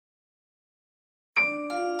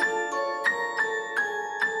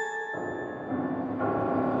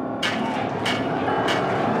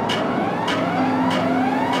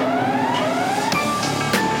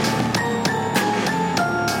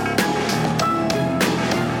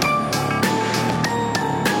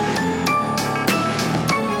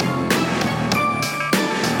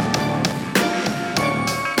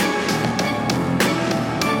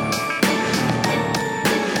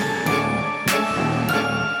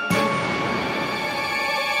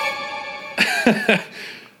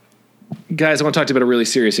Guys, I want to talk to you about a really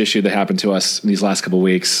serious issue that happened to us in these last couple of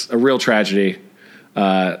weeks. A real tragedy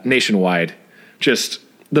nationwide. Just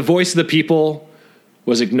the voice of the people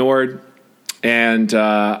was ignored, and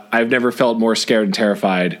I've never felt more scared and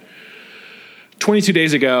terrified. 22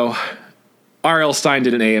 days ago, R.L. Stine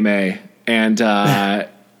did an AMA, and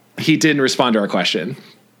he didn't respond to our question.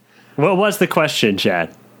 What was the question,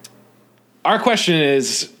 Chad? Our question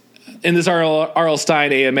is, in this R.L.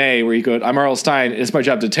 Stine AMA, where you go, I'm R.L. Stine, it's my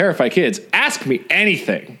job to terrify kids. Ask me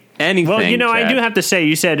anything. Anything. Well, Chad. I do have to say,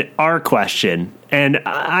 you said our question, and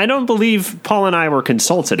I don't believe Paul and I were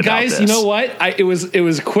consulted about this. Guys, you know what? It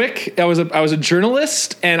was quick. I was a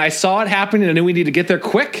journalist, and I saw it happen, and I knew we needed to get there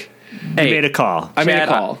quick. You made a call. I made a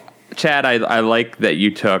call. Chad, I like that you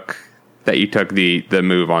took the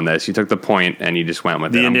move on this. You took the point and you just went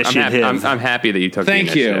with the it. initiative. I'm happy that you took the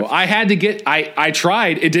initiative. Thank you. I had to get, I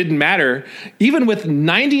tried. It didn't matter. Even with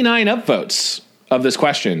 99 upvotes of this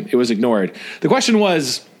question, it was ignored. The question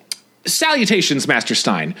was, salutations, Master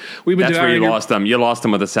Stine. That's where you lost them. You lost them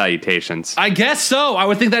with the salutations. I guess so. I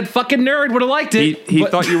would think that fucking nerd would have liked it. He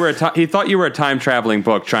thought you were a time traveling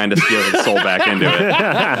book trying to steal his soul back into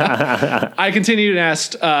it. I continued and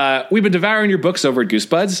asked, we've been devouring your books over at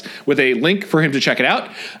Goosebuds with a link for him to check it out.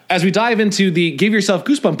 As we dive into the Give Yourself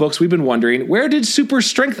Goosebump books, we've been wondering, where did Super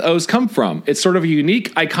Strength O's come from? It's sort of a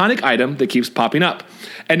unique, iconic item that keeps popping up.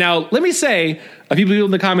 And now, let me say, a few people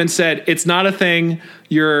in the comments said, it's not a thing.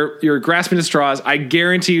 You're grasping at straws. I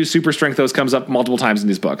guarantee you Super Strength O's comes up multiple times in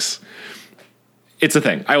these books. It's a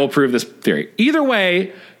thing. I will prove this theory. Either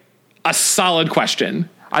way, a solid question.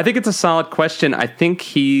 I think it's a solid question. I think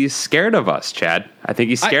he's scared of us, Chad. I think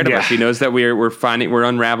he's scared of us. He knows that we're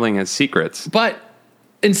unraveling his secrets. But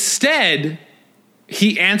instead,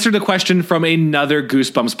 he answered a question from another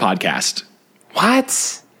Goosebumps podcast.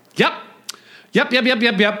 What? Yep. No, I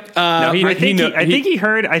think he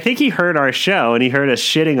heard our show, and he heard us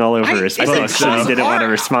shitting all over his books, so he didn't want to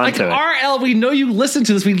respond to it. RL, we know you listen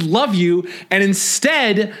to this. We love you. And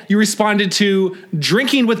instead, you responded to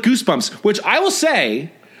Drinking with Goosebumps, which I will say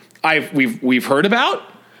we've heard about.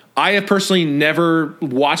 I have personally never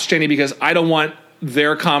watched any because I don't want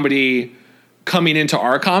their comedy coming into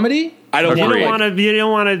our comedy. I don't want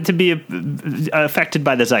it to be affected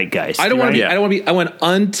by the zeitgeist. I want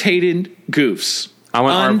untainted goofs. I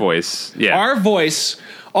want our voice. Yeah. Our voice.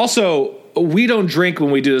 Also, we don't drink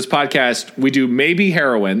when we do this podcast. We do maybe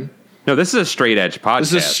heroin. No, this is a straight edge podcast.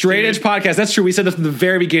 This is a straight edge podcast. That's true. We said that from the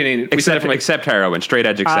very beginning. Except heroin. Straight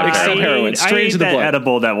edge except heroin. Straight into the blood.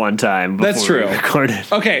 Edible that one time. That's true. We recorded.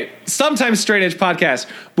 Okay. Sometimes straight edge podcast,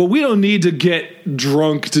 but we don't need to get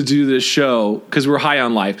drunk to do this show because we're high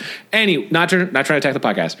on life. Not trying to attack the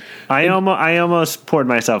podcast. I almost poured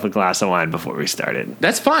myself a glass of wine before we started.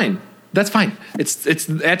 That's fine. That's behind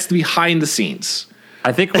the scenes.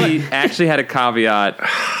 I think we actually had a caveat: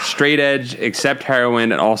 straight edge, except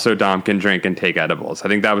heroin, and also Dom can drink and take edibles. I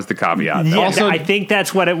think that was the caveat. Yeah, also, I think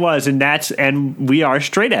that's what it was, and we are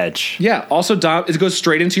straight edge. Yeah. Also, Dom, it goes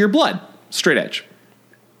straight into your blood. Straight edge.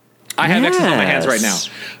 I have X's on my hands right now.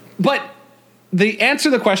 But the answer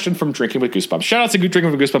to the question from Drinking with Goosebumps. Shout out to Drinking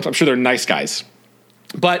with Goosebumps. I'm sure they're nice guys.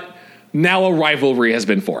 But now a rivalry has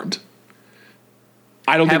been formed.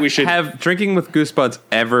 I don't think we should have Drinking with Goosebumps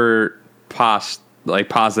ever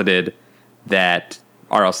posited that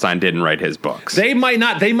R.L. Stine didn't write his books. They might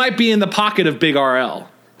not. They might be in the pocket of Big RL.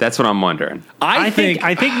 That's what I'm wondering. I think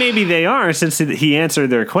maybe they are, since he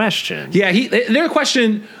answered their question. Yeah, their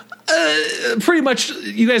question. Pretty much,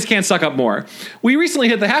 you guys can't suck up more. We recently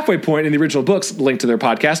hit the halfway point in the original books, linked to their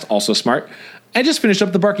podcast, also smart. I just finished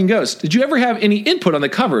up The Barking Ghost. Did you ever have any input on the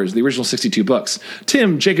covers of the original 62 books?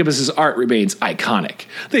 Tim Jacobs' art remains iconic.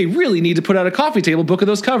 They really need to put out a coffee table book of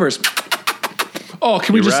those covers. Oh,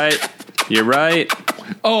 can we You're right.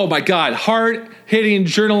 Oh, my God. Hard-hitting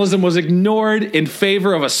journalism was ignored in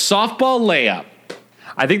favor of a softball layup.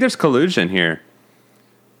 I think there's collusion here.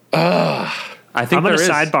 I'm going to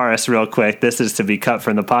sidebar us real quick. This is to be cut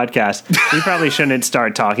from the podcast. We probably shouldn't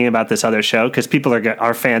start talking about this other show because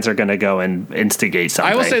our fans are going to go and instigate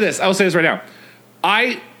something. I will say this right now.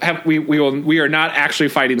 We are not actually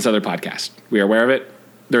fighting this other podcast. We are aware of it.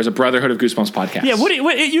 There's a Brotherhood of Goosebumps podcast. Yeah,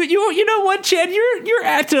 you know what, Chad? You're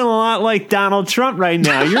acting a lot like Donald Trump right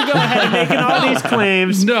now. You're going ahead and making all these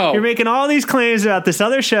claims. No. You're making all these claims about this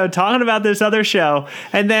other show, talking about this other show,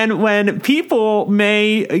 and then when people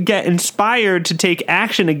may get inspired to take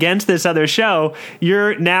action against this other show,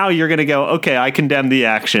 you're going to go, okay, I condemn the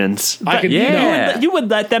actions. You would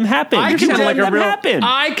let them happen.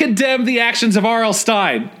 I condemn the actions of R.L.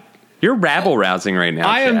 Stine. You're rabble rousing right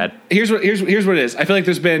now, Chad. Here's what it is. I feel like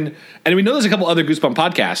there's been, and we know there's a couple other Goosebump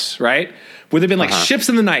podcasts, right? Where they've been like ships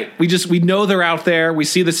in the night. We know they're out there. We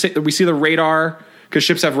see the radar because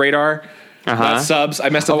ships have radar. Not subs. I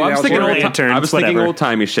messed up. I was thinking whatever. old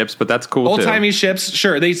timey ships, but that's cool. Old timey ships,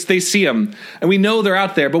 sure. They see them, and we know they're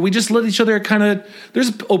out there. But we just let each other kind of.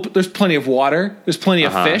 There's plenty of water. There's plenty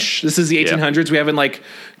of fish. This is the 1800s. We haven't like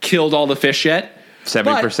killed all the fish yet.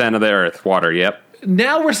 70% of the Earth, water. Yep.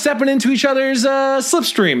 Now we're stepping into each other's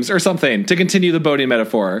slipstreams or something to continue the boating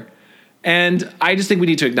metaphor, and I just think we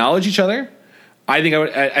need to acknowledge each other. I think I would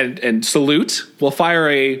and salute. We'll fire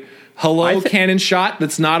a hello cannon shot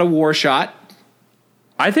that's not a war shot.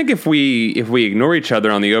 I think if we ignore each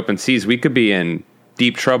other on the open seas, we could be in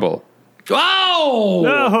deep trouble. Oh!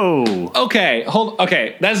 No. Okay,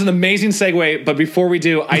 okay, that is an amazing segue, but before we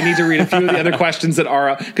do, I need to read a few of the other questions that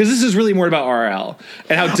RL, because this is really more about RL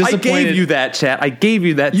and how disappointed. I gave you that, chat. I gave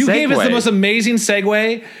you that You segue. gave us the most amazing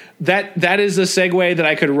segue. That is a segue that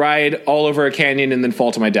I could ride all over a canyon and then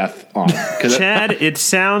fall to my death on. Chad, it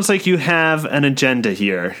sounds like you have an agenda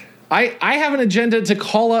here. I have an agenda to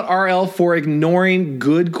call out RL for ignoring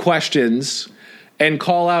good questions and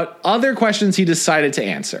call out other questions he decided to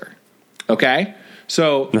answer. Okay?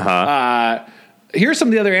 So here's some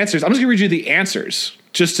of the other answers. I'm just going to read you the answers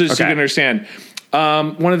just so you can understand.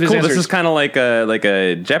 One of his answers. This is kind of like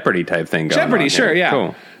a Jeopardy type thing going Jeopardy, on sure, here. yeah.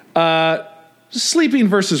 Cool. Sleeping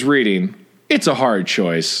versus reading. It's a hard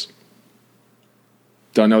choice.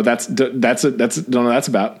 Don't know what that's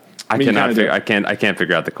about. I can't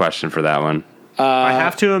figure out the question for that one. I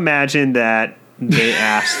have to imagine that they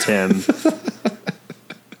asked him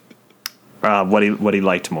what he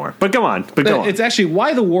liked more. But go on. It's actually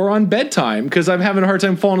why the war on bedtime, because I'm having a hard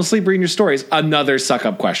time falling asleep reading your stories. Another suck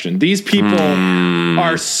up question. These people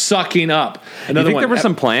are sucking up. You think there were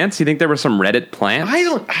some plants? You think there were some Reddit plants?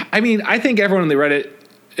 I think everyone on the Reddit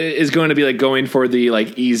is going to be like going for the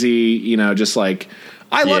like easy, just like,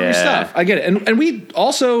 I love your stuff. I get it. And we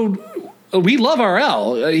love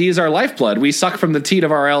RL. He is our lifeblood. We suck from the teat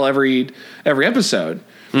of RL every episode.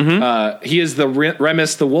 Mm-hmm. He is the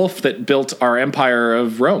Remus the wolf that built our empire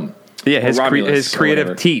of Rome. Yeah, his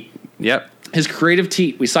creative teat. Yep. His creative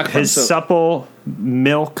teat. We suck from his supple,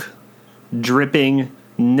 milk dripping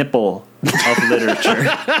nipple of literature.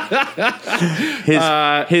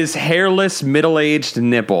 His hairless, middle-aged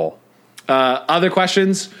nipple. Other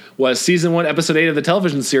questions was season 1, episode 8 of the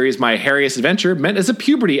television series My Hairiest Adventure meant as a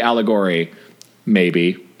puberty allegory.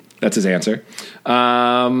 Maybe. That's his answer.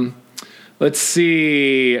 Let's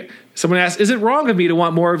see. Someone asked, is it wrong of me to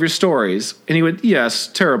want more of your stories? And he went, yes,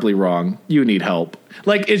 terribly wrong. You need help.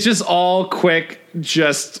 Like, it's just all quick,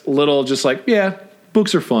 just little, just like, yeah,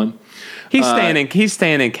 books are fun. He's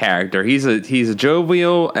staying in character. He's a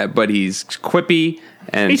jovial, but he's quippy.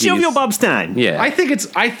 And he's jovial Bob Stein. Yeah.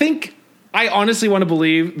 I honestly want to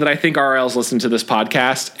believe that I think RL's listened to this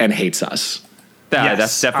podcast and hates us. Yes,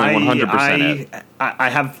 that's definitely 100% it. I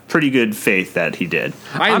have pretty good faith that he did.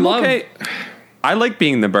 Okay. I like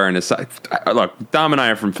being the burr. Look, Dom and I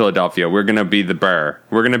are from Philadelphia. We're going to be the burr.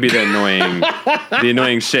 We're going to be the annoying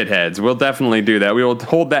shitheads. We'll definitely do that. We will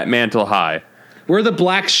hold that mantle high. We're the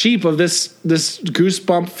black sheep of this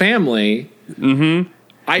Goosebump family. Mm-hmm.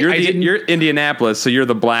 You're Indianapolis, so you're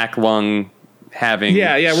the black lung having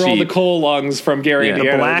we're all the coal lungs from Gary,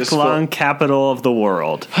 Indiana. The black lung capital of the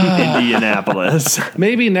world, Indianapolis.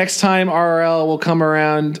 Maybe next time RL will come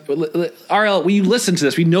around. RL, will you listen to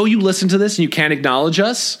this? We know you listen to this and you can't acknowledge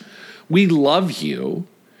us. We love you.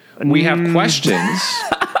 We have questions.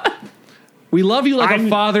 We love you like a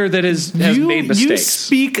father that has made mistakes. You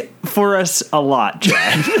speak for us a lot,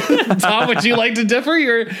 Chad. Tom, would you like to differ?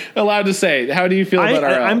 You're allowed to say. How do you feel about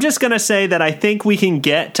RL? I'm just going to say that I think we can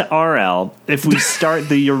get to RL if we start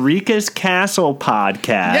the Eureka's Castle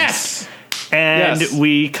podcast. Yes! And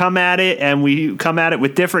we come at it,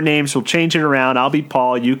 with different names. We'll change it around. I'll be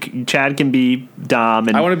Paul. Chad can be Dom.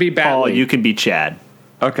 And I want to be Paul, Batley. you can be Chad.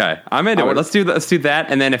 Okay, I'm into it. Let's do that,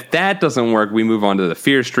 and then if that doesn't work, we move on to the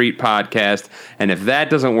Fear Street podcast, and if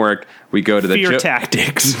that doesn't work, we go to the Fear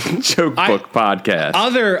Tactics Joke Book podcast.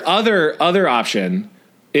 Other option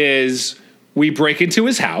is we break into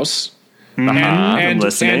his house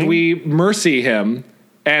and we mercy him.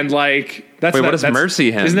 And like what does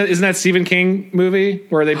mercy him? Isn't that Stephen King movie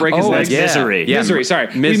where they break his legs? Misery. Yeah. Misery. Sorry,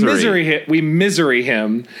 we misery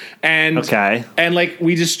him, and like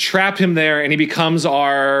we just trap him there, and he becomes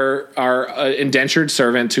our indentured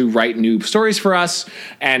servant to write new stories for us,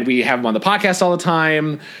 and we have him on the podcast all the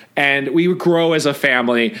time, and we grow as a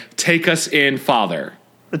family. Take us in, Father.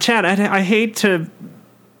 Chad, I hate to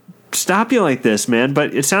stop you like this, man,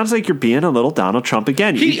 but it sounds like you're being a little Donald Trump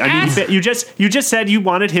again. You just said you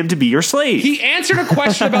wanted him to be your slave. He answered a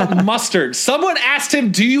question about mustard. Someone asked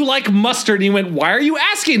him, "Do you like mustard?" And he went, "Why are you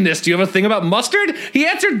asking this? Do you have a thing about mustard?" He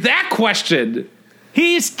answered that question.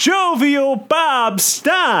 He's jovial Bob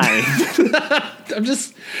Stein.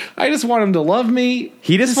 I just want him to love me.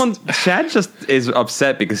 Chad just is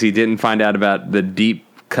upset because he didn't find out about the deep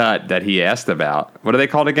cut that he asked about. What are they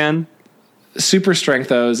called again? Super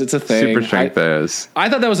Strengthos. It's a thing. Super Strengthos. I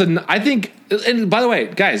thought that was I think, and by the way,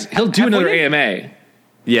 guys, he'll do another AMA.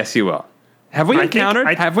 Yes, he will. Have we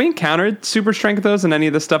encountered Super Strengthos in any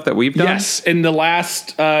of the stuff that we've done? Yes, in the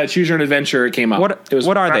last Choose Your Own Adventure, it came up. What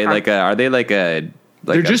are they? Are they like a?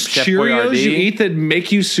 They're just Cheerios you eat that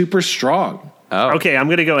make you super strong. Oh. Okay, I'm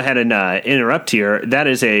going to go ahead and interrupt here. That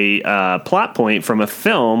is a plot point from a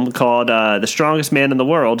film called The Strongest Man in the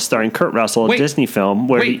World, starring Kurt Russell, a Disney film,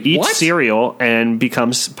 where he eats cereal and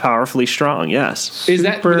becomes powerfully strong. Yes.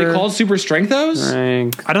 Were they called Super Strengthos?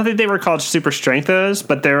 I don't think they were called Super Strengthos,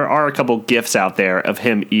 but there are a couple GIFs out there of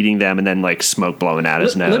him eating them and then like smoke blowing out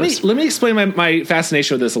his nose. Let me explain my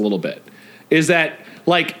fascination with this a little bit. Is that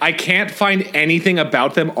like I can't find anything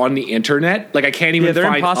about them on the internet. Like I can't even they're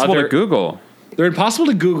find impossible to Google. They're impossible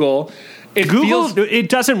to Google. It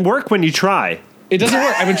doesn't work when you try. It doesn't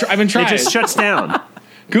work. I've been trying. It just shuts down.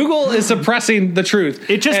 Google is suppressing the truth.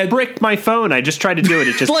 It just bricked my phone. I just tried to do it.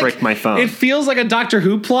 It just bricked my phone. It feels like a Doctor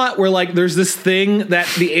Who plot where like there's this thing that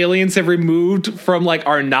the aliens have removed from like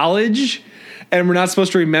our knowledge and we're not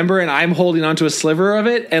supposed to remember, and I'm holding onto a sliver of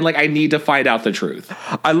it, and like I need to find out the truth.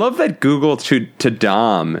 I love that Google to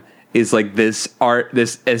Dom is like this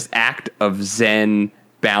act of Zen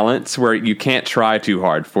balance where you can't try too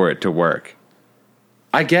hard for it to work.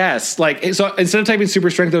 I guess. Like, so instead of typing Super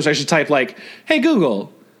Strengthos, I should type like, "Hey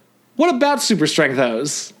Google, what about Super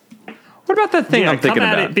Strengthos?" What about that thing I'm thinking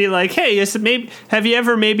about? It, be like, "Hey, have you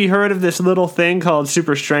ever maybe heard of this little thing called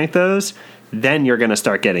Super Strengthos?" Then you're going to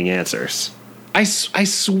start getting answers. I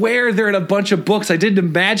swear they're in a bunch of books. I didn't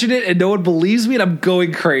imagine it, and no one believes me, and I'm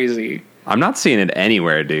going crazy. I'm not seeing it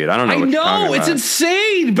anywhere, dude. I don't know. I know it's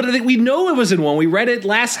insane, but I think we know it was in one. We read it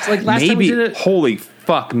last time we did it. Holy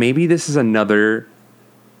fuck! Maybe this is another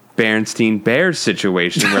Berenstain Bears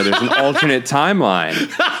situation where there's an alternate timeline,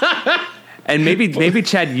 and maybe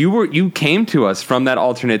Chad, you came to us from that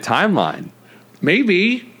alternate timeline.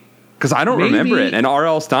 Maybe because I don't remember it, and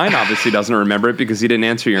R.L. Stine obviously doesn't remember it because he didn't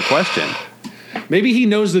answer your question. Maybe he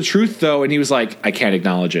knows the truth though, and he was like, "I can't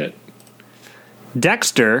acknowledge it."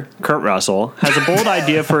 Dexter, Kurt Russell, has a bold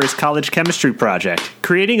idea for his college chemistry project,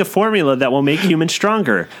 creating a formula that will make humans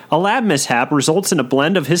stronger. A lab mishap results in a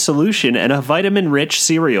blend of his solution and a vitamin-rich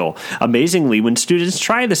cereal. Amazingly, when students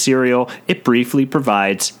try the cereal, it briefly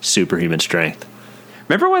provides superhuman strength.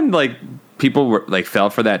 Remember when like people were like fell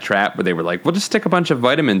for that trap where they were like, "We'll just stick a bunch of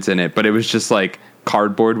vitamins in it," but it was just like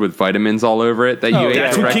cardboard with vitamins all over it that you ate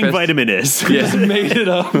that's for what breakfast? King Vitamin is. You just made it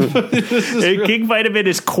up. King Vitamin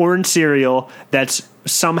is corn cereal that's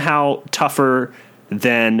somehow tougher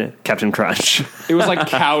than Captain Crunch. It was like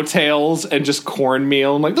cow tails and just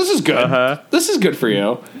cornmeal. I'm like, this is good. This is good for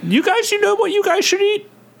you. You know what you guys should eat?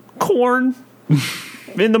 Corn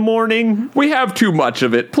in the morning. We have too much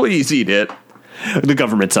of it. Please eat it. The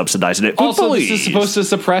government subsidizing it. Also, this is supposed to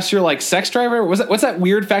suppress your like sex drive. What's that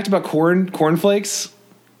weird fact about cornflakes?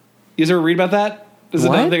 You guys ever read about that? Is it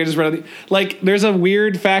another thing I just read? Like, there's a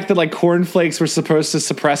weird fact that like cornflakes were supposed to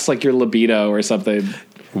suppress like your libido or something.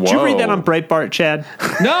 Whoa. Did you read that on Breitbart, Chad?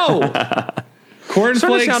 No.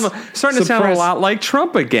 Cornflakes starting to sound a lot like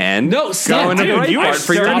Trump again. No, dude,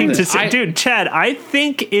 Chad, I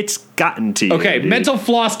think it's gotten to you. Okay, dude.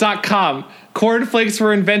 mentalfloss.com. Cornflakes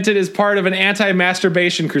were invented as part of an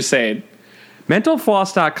anti-masturbation crusade.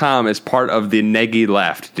 Mentalfloss.com is part of the neggy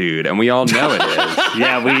left, dude, and we all know it is.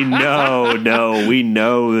 Yeah, we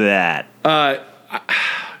know that.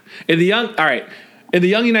 In the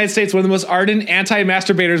young United States, one of the most ardent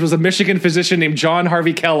anti-masturbators was a Michigan physician named John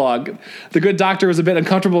Harvey Kellogg. The good doctor was a bit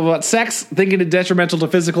uncomfortable about sex, thinking it detrimental to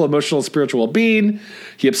physical, emotional, and spiritual well-being.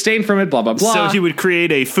 He abstained from it, blah, blah, blah. So he would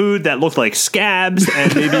create a food that looked like scabs,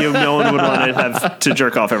 and maybe no one would want to have to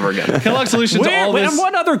jerk off ever again. Kellogg's solution to all this... And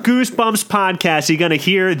what other Goosebumps podcast are you going to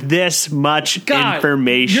hear this much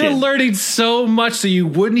information? You're learning so much that you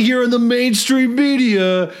wouldn't hear in the mainstream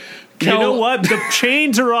media. You know what? The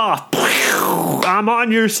chains are off. I'm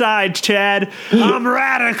on your side, Chad. I'm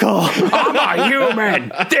radical. I'm a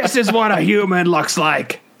human. This is what a human looks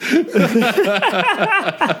like. Chad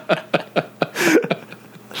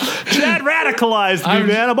radicalized me,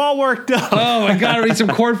 man. I'm all worked up. Oh, I gotta eat some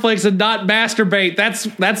cornflakes and not masturbate.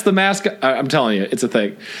 That's the mask. I'm telling you, it's a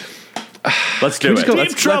thing. Let's do it.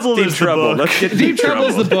 Deep Trouble is the book. Let's get Deep Trouble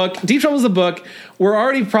is the book. Deep Trouble is the book. We're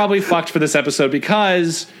already probably fucked for this episode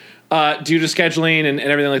because due to scheduling and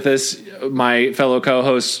everything like this, my fellow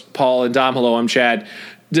co-hosts Paul and Dom, hello, I'm Chad,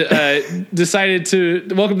 decided to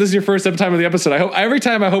welcome. This is your first time of the episode. I hope every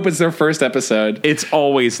time I hope it's their first episode. It's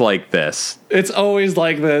always like this. It's always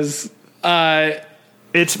like this.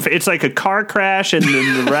 It's like a car crash, and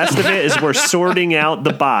then the rest of it is we're sorting out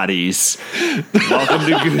the bodies. Welcome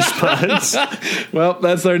to Goosebuds. Well,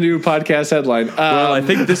 that's our new podcast headline. Well, I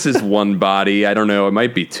think this is one body. I don't know. It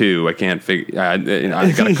might be two. I can't figure. I've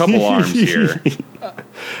got a couple arms here.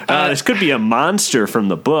 This could be a monster from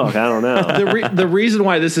the book. I don't know. The reason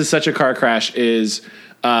why this is such a car crash is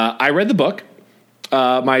I read the book.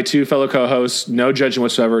 My two fellow co-hosts, no judging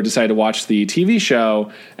whatsoever, decided to watch the TV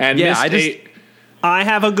show and I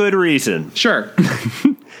have a good reason. Sure.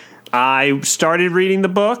 I started reading the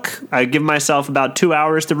book. I give myself about 2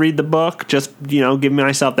 hours to read the book. Just, give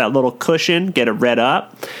myself that little cushion, get it read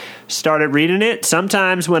up. Started reading it.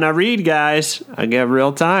 Sometimes when I read, guys, I get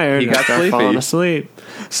real tired. You got start sleepy. falling asleep.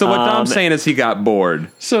 So what Dom's saying is he got bored.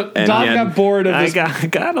 So Dom got bored of this. I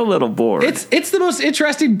got a little bored. It's the most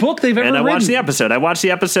interesting book they've ever written. And I watched the episode. I watched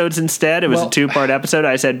the episodes instead. It was a 2-part episode.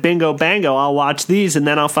 I said, bingo, bango, I'll watch these, and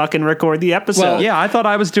then I'll fucking record the episode. Well, yeah, I thought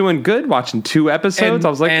I was doing good watching 2 episodes. I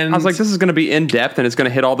was like, this is going to be in depth and it's going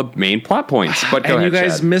to hit all the main plot points. But go ahead, you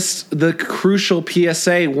guys Chad. missed the crucial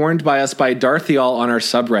PSA warned by us by Darthial on our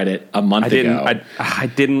subreddit a month ago. I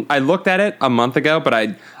didn't. I looked at it a month ago, but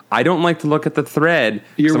I don't like to look at the thread.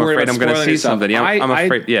 You're I'm worried afraid about I'm going to see spoiling something. Yeah, I'm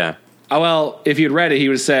afraid. Yeah. Well, if you'd read it, he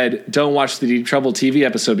would have said, "Don't watch the Deep Trouble TV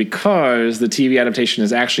episode because the TV adaptation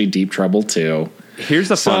is actually Deep Trouble 2." Here's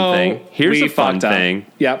the fun thing. Here's the fun thing.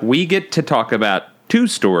 Yep. We get to talk about 2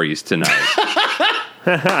 stories tonight.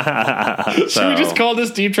 Should we just call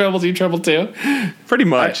this Deep Trouble 2? Pretty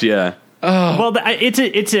much, yeah. Well,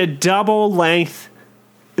 it's a double length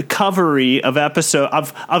covery of episode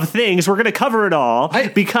of things. We're going to cover it all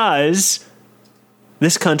because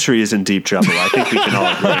this country is in deep trouble. I think we can all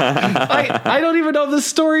agree. I don't even know if the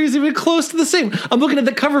story is even close to the same. I'm looking at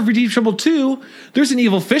the cover for Deep Trouble 2. There's an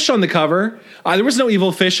evil fish on the cover. There was no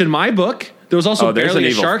evil fish in my book. There was also barely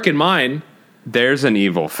a shark in mine. There's an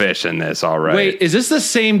evil fish in this, all right. Wait, is this the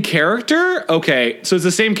same character? Okay, so it's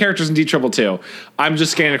the same characters in Deep Trouble 2. I'm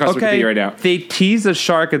just scanning across Wikipedia right now. They tease a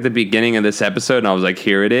shark at the beginning of this episode, and I was like,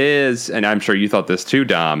 here it is. And I'm sure you thought this too,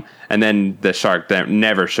 Dom. And then the shark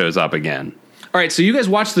never shows up again. All right, so you guys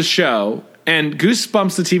watch the show, and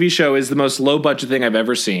Goosebumps, the TV show, is the most low-budget thing I've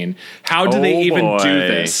ever seen. How do they even do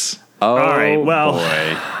this? Oh, all right, well,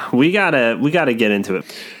 boy. we gotta get into it.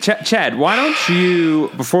 Chad, why don't you,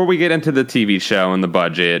 before we get into the TV show and the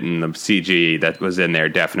budget and the CG that was in there,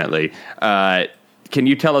 definitely, can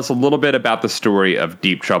you tell us a little bit about the story of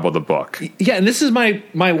Deep Trouble, the book? Yeah, and this is my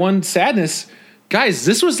one sadness. Guys,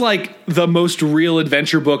 this was like the most real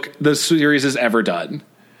adventure book the series has ever done.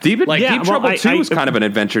 Deep Trouble 2 was kind of an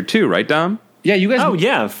adventure too, right, Dom? Yeah, you guys. Oh,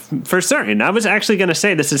 yeah, for certain. I was actually going to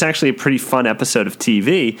say this is actually a pretty fun episode of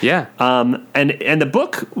TV. Yeah. And the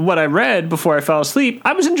book, what I read before I fell asleep,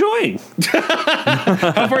 I was enjoying.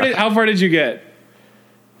 How far did you get?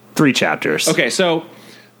 3 chapters. Okay, so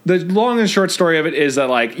the long and short story of it is that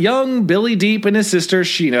like young Billy Deep and his sister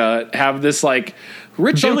Sheena have this like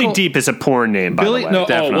rich Billy uncle. Deep is a porn name, by the way. No,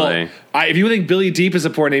 definitely. If you think Billy Deep is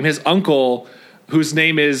a porn name, his uncle, whose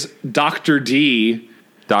name is Dr. D.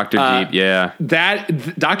 Dr. Deep, yeah.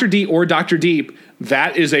 That Dr. D or Dr. Deep,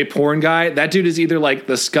 that is a porn guy. That dude is either like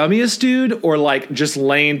the scummiest dude or like just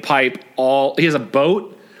laying pipe all. He has a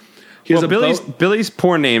boat. Billy's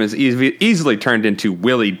porn name is easily turned into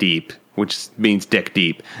Willie Deep, which means Dick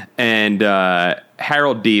Deep, and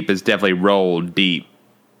Harold Deep is definitely Roll Deep.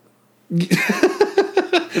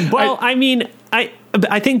 Well,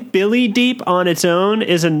 I think Billy Deep on its own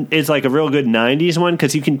is like a real good 90s one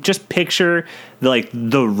because you can just picture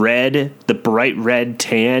the bright red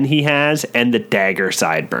tan he has and the dagger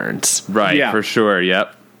sideburns. Right, Yeah. for sure,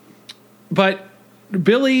 yep. But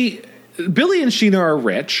Billy and Sheena are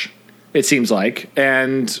rich, it seems like,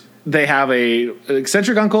 and they have an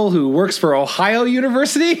eccentric uncle who works for Ohio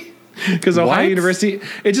University. Because Ohio University,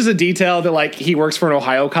 it's just a detail that like he works for an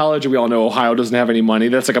Ohio college, and we all know Ohio doesn't have any money.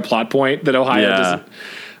 That's like a plot point that Ohio doesn't.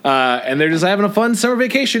 And they're just having a fun summer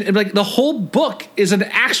vacation, and like the whole book is an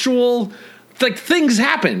actual like things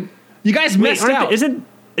happen. You guys missed out. Isn't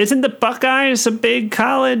Isn't the Buckeyes a big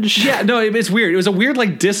college? Yeah, no, it's weird. It was a weird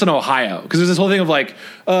like diss in Ohio because there's this whole thing of like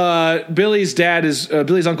Billy's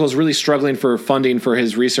uncle is really struggling for funding for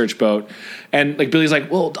his research boat, and like Billy's like,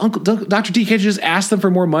 well, Dr. D, can't you just ask them for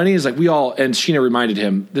more money? He's like, and Sheena reminded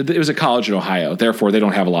him that it was a college in Ohio, therefore they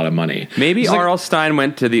don't have a lot of money. Maybe R.L. Stein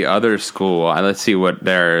went to the other school. Let's see what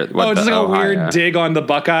they're. It's just like a weird dig on the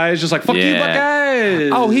Buckeyes, just like fuck you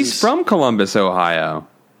Buckeyes. Oh, he's from Columbus, Ohio.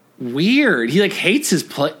 Weird. He like hates his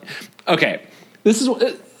place. Okay, this is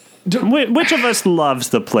which of us loves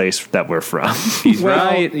the place that we're from? He's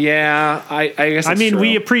right. Yeah, I guess. I mean, true.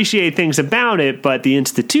 we appreciate things about it, but the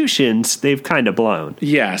institutions they've kind of blown.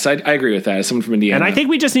 Yes, I agree with that. As someone from Indiana, and I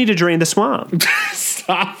think we just need to drain the swamp.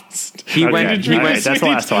 Stop. He went. That's the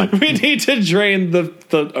last one. We need to drain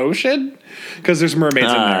the ocean because there's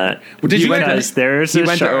mermaids in there. Did you? Because there's he a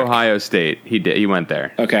went shark. to Ohio State. He did. He went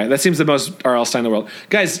there. Okay, that seems the most R.L. Stein in the world,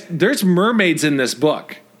 guys. There's mermaids in this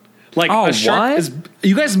book. Like a shark is.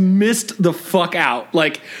 You guys missed the fuck out.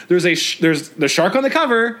 Like there's the shark on the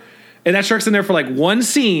cover, and that shark's in there for like one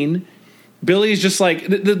scene. Billy's just like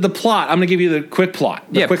the plot. I'm gonna give you the quick plot.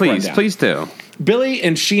 Quick please do. Billy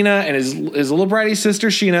and Sheena and his little bratty sister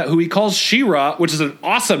Sheena, who he calls She-Ra, which is an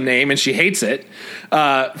awesome name, and she hates it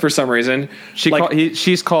for some reason.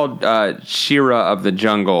 She's called She-Ra of the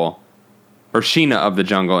Jungle, or Sheena of the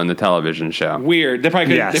Jungle in the television show. Weird. They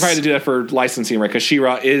probably had to do that for licensing, right? Because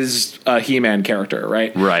She-Ra is a He-Man character,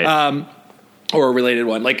 right? Right. Or a related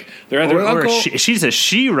one. Like their other uncle. She's a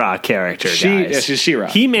She-Ra character, guys. Yeah, she's She-Ra.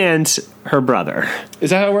 He-Man's her brother.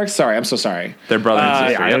 Is that how it works? Sorry, I'm so sorry. They're brother and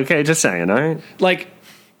sister. Yeah, okay, just saying, all right? Like,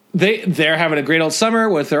 they're having a great old summer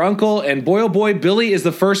with their uncle, and boy, oh boy, Billy is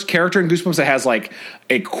the first character in Goosebumps that has, like,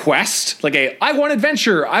 a quest. Like, I want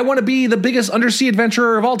adventure. I want to be the biggest undersea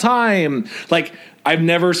adventurer of all time. Like, I've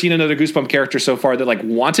never seen another Goosebump character so far that, like,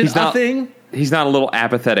 wanted a thing. He's not a little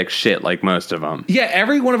apathetic shit like most of them. Yeah,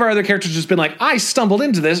 every one of our other characters has just been like, I stumbled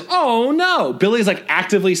into this. Oh, no. Billy's, like,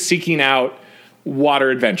 actively seeking out water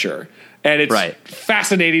adventure. And it's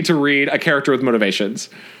fascinating to read a character with motivations.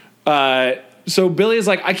 So Billy is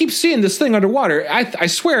like, I keep seeing this thing underwater. I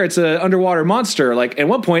swear it's an underwater monster. Like, at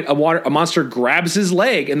one point, a monster grabs his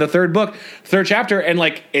leg in the third chapter, and,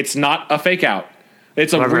 like, it's not a fake out.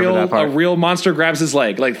 It's a real monster grabs his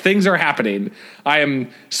leg. Like, things are happening. I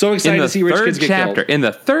am so excited to see rich kids get killed. In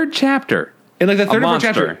the third chapter. In like the third or fourth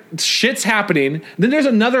chapter, shit's happening. Then there's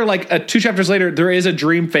another, like, 2 chapters later, there is a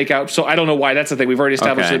dream fake out. So I don't know why that's the thing. We've already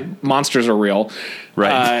established that monsters are real.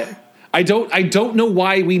 Right. I don't know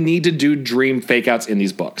why we need to do dream fake outs in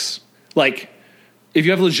these books. Like, if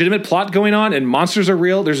you have a legitimate plot going on and monsters are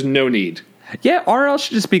real, there's no need. Yeah, RL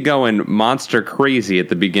should just be going monster crazy at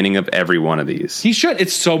the beginning of every one of these. He should.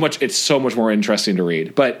 It's so much more interesting to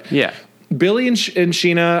read. But yeah. Billy and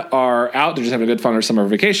Sheena are out. They're just having a good fun or summer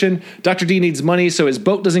vacation. Dr. D needs money so his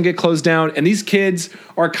boat doesn't get closed down. And these kids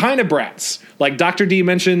are kind of brats. Like, Dr. D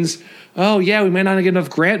mentions, oh, yeah, we might not get enough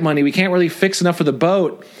grant money. We can't really fix enough for the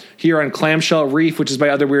boat here on Clamshell Reef, which is my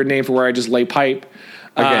other weird name for where I just lay pipe.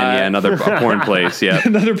 Again, another porn place, yeah.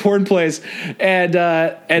 Another porn place. And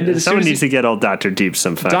someone needs to get old Dr. Deep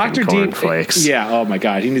some fucking cornflakes. Yeah, oh my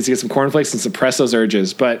God. He needs to get some cornflakes and suppress those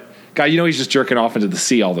urges. But, God, you know he's just jerking off into the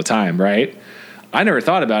sea all the time, right? I never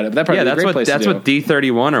thought about it, but that probably be a great place to do. That's what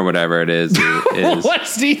D31 or whatever it is.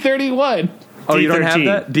 What's D31? Oh, D13. You don't have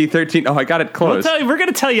that? D13. Oh, I got it close. We're going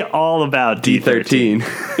to tell you all about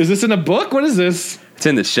D13. Is this in a book? What is this? It's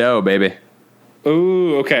in the show, baby.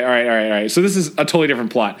 Oh, okay. All right. So this is a totally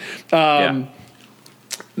different plot.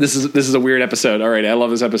 This is a weird episode. All right. I love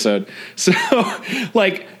this episode. So,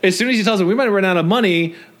 like, as soon as he tells them we might run out of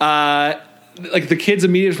money, like, the kids'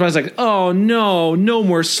 immediate response is like, oh, no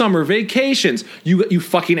more summer vacations. You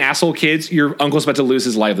fucking asshole kids. Your uncle's about to lose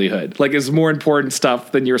his livelihood. Like, it's more important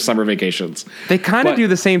stuff than your summer vacations. They kind of do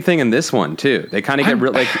the same thing in this one, too. They kind of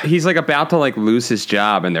get like, he's, like, about to, like, lose his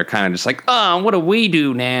job, and they're kind of just like, oh, what do we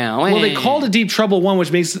do now? Well, they called it Deep Trouble 1,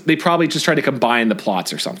 which means they probably just tried to combine the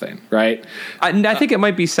plots or something, right? I think it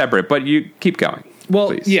might be separate, but you keep going. Well,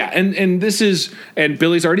 please. Yeah, and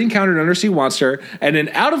Billy's already encountered an undersea monster, and then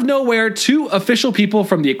out of nowhere, 2 official people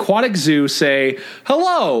from the aquatic zoo say,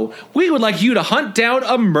 hello, we would like you to hunt down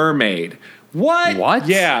a mermaid. What?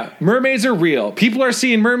 Yeah, mermaids are real. People are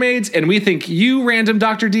seeing mermaids, and we think you, random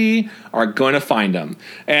Dr. D, are going to find them.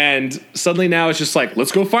 And suddenly now it's just like,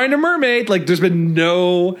 let's go find a mermaid. Like, there's been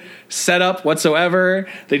no setup whatsoever.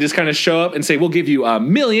 They just kind of show up and say, we'll give you $1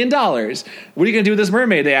 million. What are you going to do with this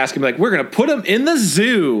mermaid? They ask him, like, we're going to put him in the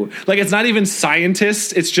zoo. Like, it's not even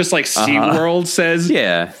scientists. It's just like SeaWorld says,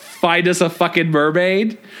 find us a fucking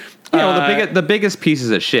mermaid. The biggest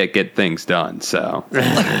pieces of shit get things done. So,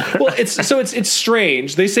 Well, it's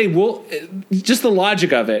strange. They say, well, just the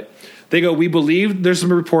logic of it. They go, we believe there's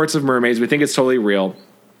some reports of mermaids. We think it's totally real.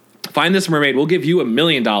 Find this mermaid. We'll give you $1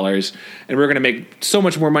 million, and we're going to make so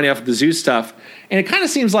much more money off of the Zeus stuff. And it kind of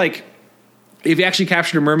seems like if you actually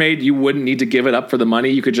captured a mermaid, you wouldn't need to give it up for the money.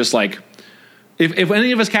 You could just like, if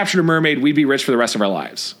any of us captured a mermaid, we'd be rich for the rest of our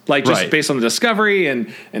lives. Like just based on the discovery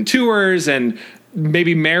and tours and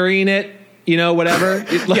maybe marrying it. Whatever.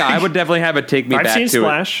 I would definitely have it take me back to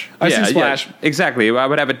Splash. I've seen Splash. Yeah, exactly. I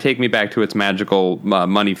would have it take me back to its magical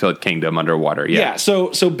money-filled kingdom underwater. Yeah.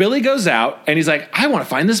 So Billy goes out and he's like, I want to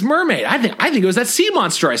find this mermaid. I think it was that sea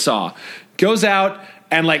monster I saw. Goes out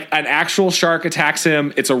and like an actual shark attacks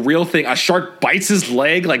him. It's a real thing. A shark bites his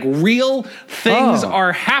leg. Like real things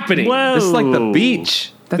are happening. Whoa. This is like the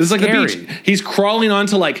beach. That's This is like the beach. He's crawling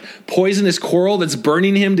onto like poisonous coral that's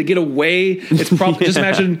burning him to get away. It's probably just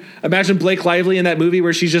imagine Blake Lively in that movie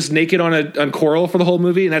where she's just naked on coral for the whole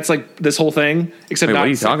movie, and that's like this whole thing. Except Wait, not. what are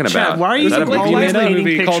you talking about? Chad, why are you Is that a Blake always Lively painting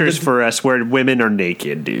movie called pictures The- for us where women are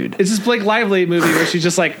naked, dude? It's this Blake Lively movie where she's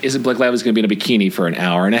just like, isn't Blake Lively's going to be in a bikini for an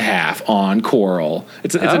hour and a half on coral?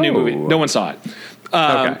 It's a new movie. No one saw it.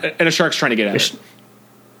 Okay. And a shark's trying to get at it.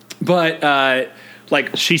 But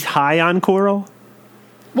like, She's high on coral?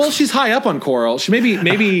 well, she's high up on coral. She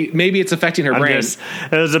maybe it's affecting her brain. It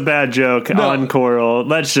was a bad joke on coral.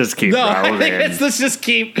 Let's just keep rolling. let's just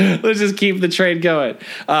keep the train going.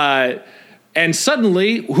 And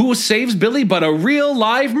suddenly, who saves Billy but a real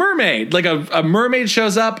live mermaid? Like a mermaid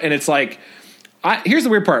shows up, and it's like, here's the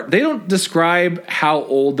weird part. They don't describe how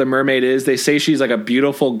old the mermaid is. They say she's like a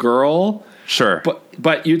beautiful girl. Sure.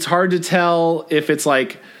 But it's hard to tell if it's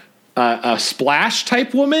like a Splash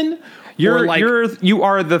type woman. You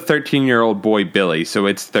are the 13-year-old boy Billy, so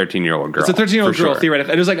it's 13-year-old girl. It's a 13-year-old girl, sure.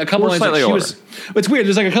 theoretically. And there's like a couple Or lines like slightly she older. was. It's weird.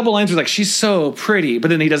 There's like a couple lines where like she's so pretty, but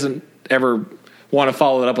then he doesn't ever want to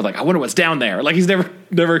follow it up with like, I wonder what's down there. Like he's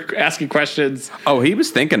never asking questions. Oh, he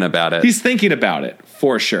was thinking about it. He's thinking about it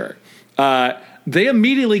for sure. They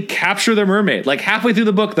immediately capture the mermaid. Like halfway through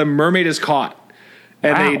the book, the mermaid is caught.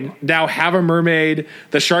 And they now have a mermaid.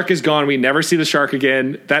 The shark is gone. We never see the shark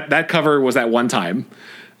again. That cover was that one time.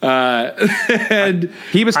 And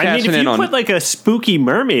he was cashing if in you on. put like a spooky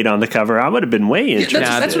mermaid on the cover, I would have been way interested.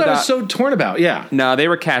 that's what I was so torn about. Yeah. No, they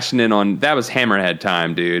were cashing in on. That was Hammerhead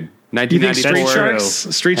time, dude. You think 1994.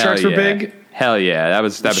 Street Sharks were big? Hell yeah, that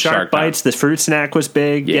was Shark bites. time. The fruit snack was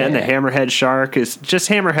big. Yeah, and the Yeah. hammerhead shark is just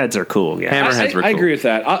hammerheads are cool. Yeah, Hammerheads were cool. I agree with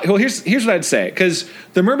that. Well, here's what I'd say, because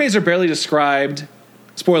the mermaids are barely described.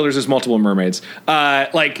 Spoilers: there's multiple mermaids.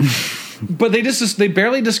 But they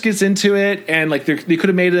barely just gets into it, and like they could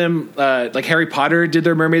have made them like Harry Potter did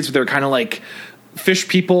their mermaids, but they're kind of like fish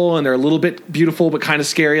people, and they're a little bit beautiful but kind of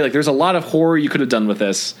scary. Like there's a lot of horror you could have done with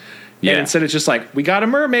this. Yeah. And instead it's just like, we got a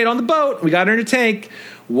mermaid on the boat, we got her in a tank.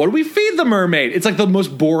 What do we feed the mermaid? It's like the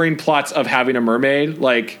most boring plots of having a mermaid.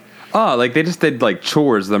 Like, oh, like they just did like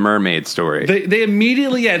chores, the mermaid story. They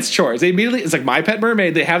immediately, it's chores. It's like My Pet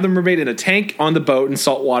Mermaid. They have the mermaid in a tank on the boat in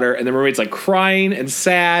salt water, and the mermaid's like crying and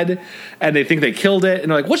sad, and they think they killed it, and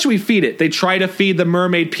they're like, what should we feed it? They try to feed the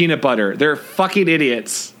mermaid peanut butter. They're fucking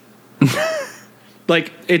idiots.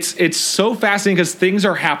 Like, it's so fascinating because things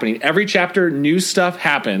are happening. Every chapter, new stuff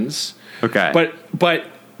happens. Okay. But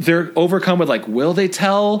they're overcome with like, will they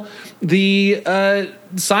tell the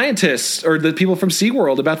scientists or the people from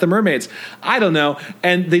SeaWorld about the mermaids? I don't know.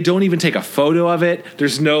 And they don't even take a photo of it.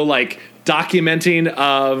 There's no like documenting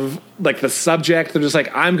of like the subject. They're just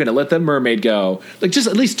like, I'm going to let the mermaid go. Like, just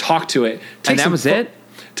at least talk to it. And that was it?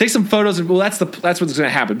 Take some photos, and well, that's what's going to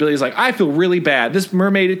happen. Billy's like, I feel really bad. This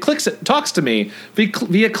mermaid talks to me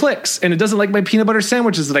via clicks, and it doesn't like my peanut butter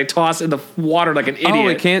sandwiches that I toss in the water like an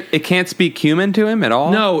idiot. Oh, it can't speak human to him at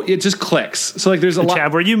all? No, it just clicks. So like, there's a lot.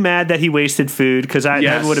 Chad, were you mad that he wasted food? Because Yes.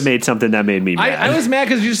 that would have made something that made me mad. I was mad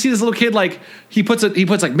because you just see this little kid, like he puts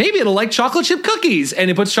like, maybe it'll like chocolate chip cookies, and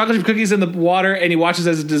he puts chocolate chip cookies in the water, and he watches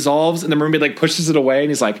as it dissolves, and the mermaid like pushes it away, and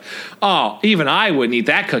he's like, oh, even I wouldn't eat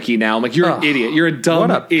that cookie now. I'm like, you're an idiot. You're a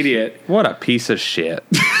dumb idiot. What a piece of shit.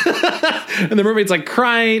 And the mermaid's like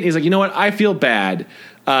crying. He's like, you know what? I feel bad.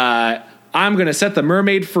 I'm going to set the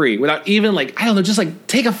mermaid free without even like, I don't know, just like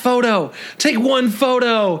take a photo, take one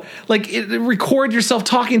photo, like record yourself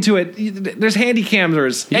talking to it. There's handy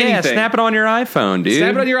cameras. Yeah, anything. snap it on your iPhone, dude.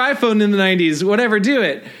 Snap it on your iPhone in the 90s, whatever, do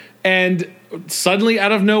it. And suddenly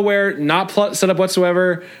out of nowhere, not set up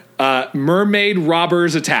whatsoever, mermaid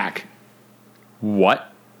robbers attack. What?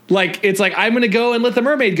 Like, it's like, I'm going to go and let the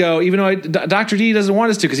mermaid go, even though Dr. D doesn't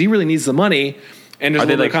want us to because he really needs the money. And there's a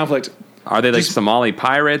little bit of conflict. Are they like Somali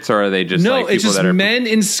pirates, or are they just no? Like people it's just that are men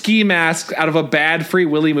in ski masks out of a bad Free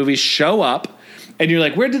Willy movie show up, and you're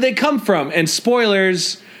like, where did they come from? And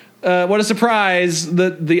spoilers, what a surprise!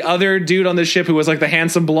 The other dude on the ship who was like the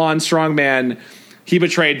handsome blonde strong man, he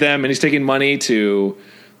betrayed them, and he's taking money to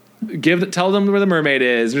tell them where the mermaid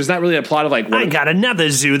is. There's not really a plot of like, I got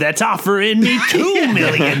another zoo that's offering me $2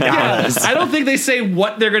 million. I don't think they say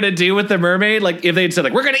what they're gonna do with the mermaid. Like if they'd said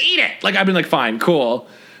like, we're gonna eat it, like I've been like, fine, cool.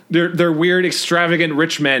 They're weird, extravagant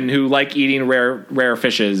rich men who like eating rare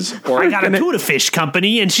fishes. Or I got a tuna fish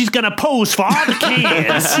company, and she's gonna pose for all the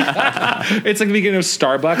kids. It's like the beginning of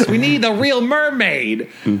Starbucks. We need the real mermaid.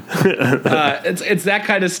 It's that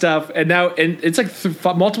kind of stuff. And it's like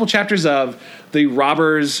multiple chapters of the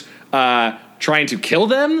robbers trying to kill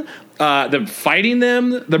them, them fighting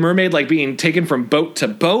them, the mermaid like being taken from boat to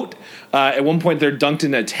boat. At one point, they're dunked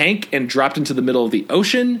in a tank and dropped into the middle of the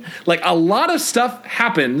ocean. Like a lot of stuff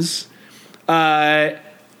happens until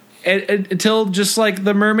just like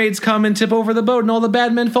the mermaids come and tip over the boat, and all the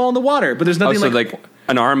bad men fall in the water. But there's nothing like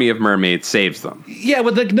an army of mermaids saves them. Yeah,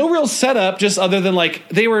 with like no real setup, just other than like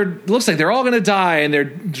looks like they're all going to die, and they're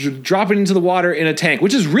dropping into the water in a tank,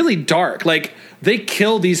 which is really dark. Like they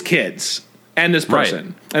kill these kids. And this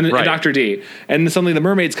person, and Dr. D. And suddenly the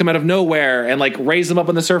mermaids come out of nowhere and like raise them up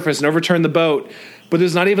on the surface and overturn the boat. But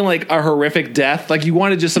there's not even like a horrific death. Like you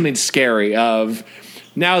wanted just something scary of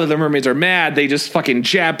now that the mermaids are mad, they just fucking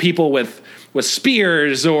jab people with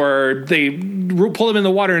spears, or they pull them in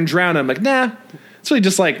the water and drown them. Like, nah, it's really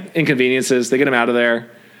just like inconveniences. They get them out of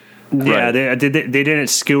there. Yeah, they didn't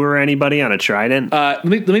skewer anybody on a trident. Let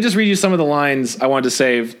me just read you some of the lines I wanted to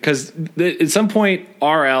save, because at some point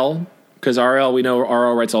RL, because we know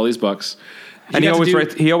RL writes all these books. And he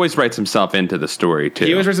always writes himself into the story, too.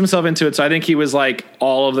 He always writes himself into it, so I think he was like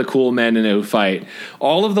all of the cool men in a fight.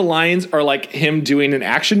 All of the lines are like him doing an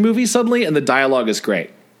action movie suddenly, and the dialogue is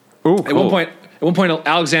great. Ooh, cool. At one point,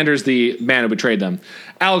 Alexander's the man who betrayed them.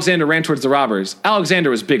 Alexander ran towards the robbers.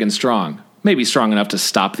 Alexander was big and strong. Maybe strong enough to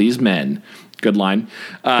stop these men. Good line.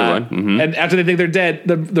 Mm-hmm. And after they think they're dead,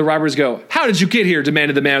 the robbers go, "How did you get here?"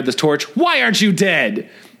 demanded the man with the torch. "Why aren't you dead?"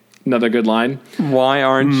 Another good line. "Why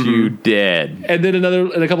aren't you dead?" And then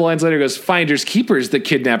a couple lines later goes, "Finders keepers," the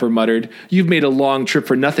kidnapper muttered. "You've made a long trip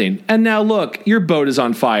for nothing. And now look, your boat is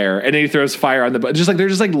on fire." And then he throws fire on the boat. They're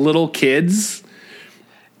just like little kids.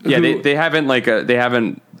 Yeah, they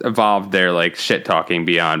haven't evolved their like shit talking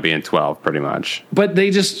beyond being 12, pretty much. But they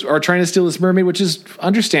just are trying to steal this mermaid, which is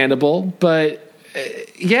understandable. But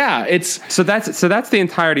yeah, it's so that's the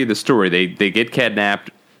entirety of the story. They get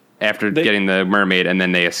kidnapped after getting the mermaid, and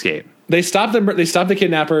then they escape. They stop the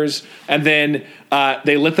kidnappers, and then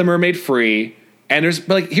they let the mermaid free. And here's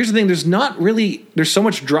the thing: there's so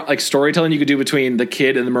much storytelling you could do between the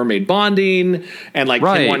kid and the mermaid bonding, and him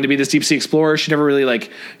wanting to be this deep sea explorer. She never really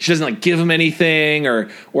she doesn't give him anything or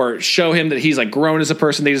show him that he's like grown as a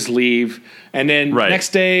person. They just leave, and then next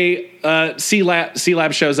day, Sea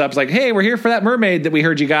Lab shows up. It's like, "Hey, we're here for that mermaid that we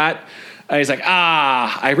heard you got." He's like,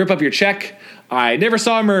 I rip up your check. I never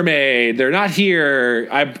saw a mermaid. They're not here.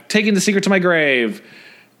 I'm taking the secret to my grave.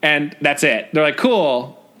 And that's it. They're like,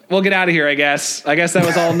 cool. We'll get out of here, I guess. I guess that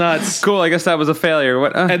was all nuts. Cool. I guess that was a failure.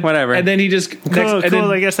 Whatever. And then he just... Cool.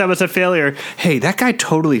 I guess that was a failure. Hey, that guy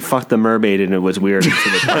totally fucked the mermaid, and it was weird.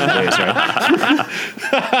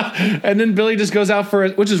 And then Billy just goes out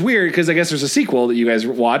which is weird, because I guess there's a sequel that you guys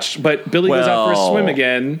watched. But Billy goes out for a swim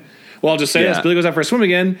again. Well, I'll just say this. Billy goes out for a swim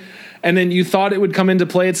again. And then you thought it would come into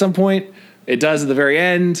play at some point. It does at the very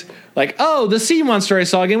end. Like, oh, the sea monster I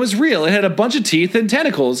saw again was real. It had a bunch of teeth and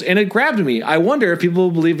tentacles, and it grabbed me. I wonder if people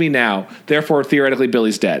will believe me now. Therefore, theoretically,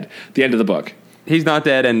 Billy's dead. The end of the book. He's not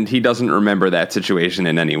dead, and he doesn't remember that situation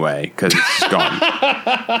in any way, because it's gone.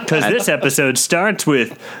 Because this episode starts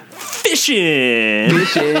with fishing.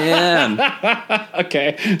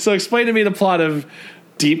 Okay, so explain to me the plot of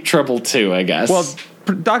Deep Trouble 2, I guess. Well,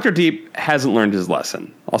 Dr. Deep hasn't learned his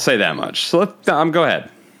lesson. I'll say that much. So go ahead.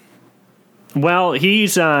 Well,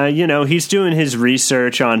 he's doing his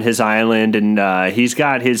research on his island, and he's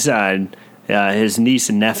got his niece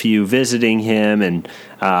and nephew visiting him, and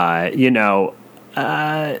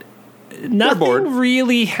nothing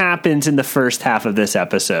really happens in the first half of this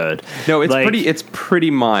episode. No, it's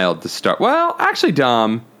pretty mild to start. Well, actually,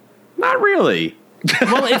 Dom, not really.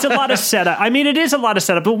 Well, it's a lot of setup. I mean, it is a lot of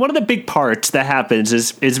setup, but one of the big parts that happens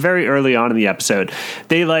is very early on in the episode.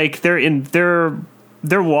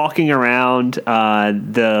 They're walking around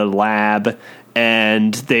the lab,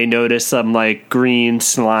 and they notice some like green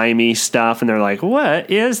slimy stuff, and they're like, "What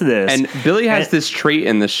is this?" And Billy has this trait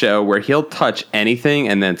in the show where he'll touch anything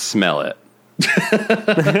and then smell it. He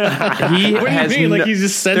What do you mean? Like he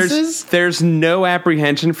just senses? There's no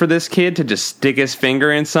apprehension for this kid to just stick his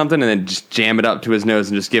finger in something and then just jam it up to his nose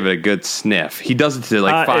and just give it a good sniff. He does it to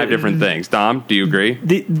like 5 different things. Dom, do you agree?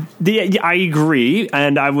 I agree,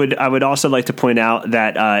 and I would also like to point out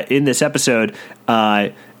that in this episode,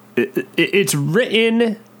 it's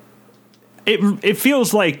written. It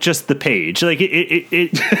feels like just the page, like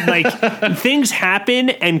it like things happen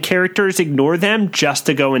and characters ignore them just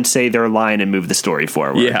to go and say their line and move the story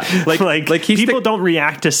forward. Yeah, like people don't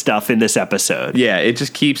react to stuff in this episode. Yeah, it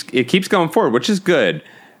just keeps going forward, which is good.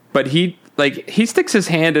 But he sticks his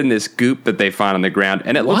hand in this goop that they find on the ground,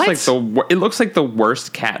 and it looks like the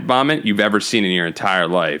worst cat vomit you've ever seen in your entire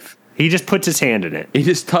life. He just puts his hand in it. He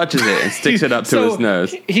just touches it and sticks it up to his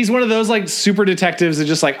nose. He's one of those like super detectives that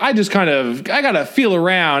just like I gotta feel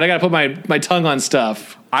around. I gotta put my tongue on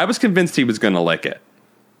stuff. I was convinced he was going to lick it.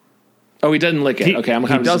 Oh, he doesn't lick it. Okay, I'm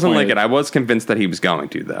kind of He doesn't lick it. I was convinced that he was going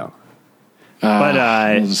to though. But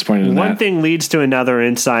one thing leads to another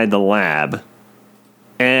inside the lab,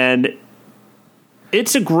 and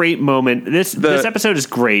it's a great moment. This episode is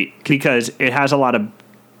great because it has a lot of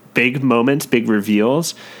big moments, big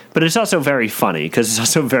reveals, but it's also very funny because it's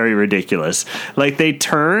also very ridiculous. Like they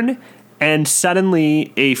turn and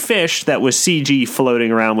suddenly a fish that was CG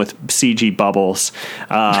floating around with CG bubbles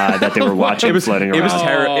that they were watching floating around. It was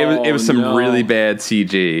terrible. It was some really bad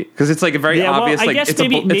CG because it's like a very obvious. Well, I guess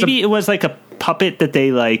maybe it was like a puppet that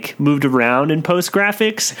they like moved around in post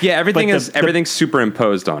graphics. Yeah, everything's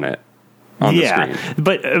superimposed on it. On the screen.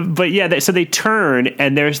 But yeah, so they turn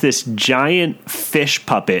and there's this giant fish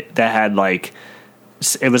puppet that had like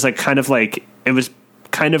it was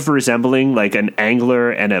kind of resembling like an angler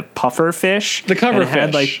and a puffer fish. The cover fish.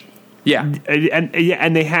 Had like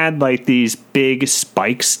and they had like these big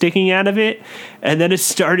spikes sticking out of it, and then it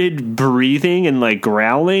started breathing and like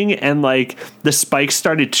growling, and like the spikes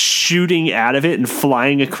started shooting out of it and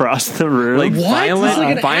flying across the room. Like what? This is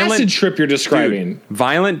like an acid trip you're describing. Dude,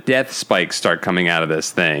 violent death spikes start coming out of this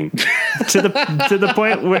thing to the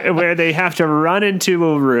point where they have to run into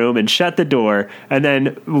a room and shut the door, and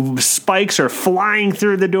then spikes are flying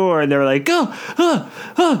through the door, and they're like,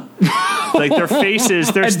 like their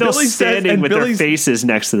faces, they're still standing with their faces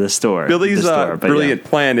next to the store. Billy's brilliant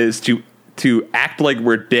plan is to act like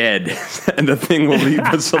we're dead, and the thing will leave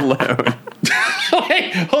us alone.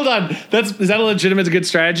 Hey, hold on. Is that a legitimate good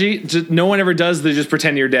strategy? No one ever does. They just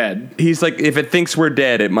pretend you're dead. He's like, if it thinks we're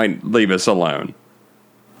dead, it might leave us alone.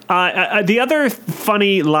 The other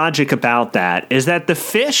funny logic about that is that the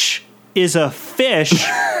fish is a fish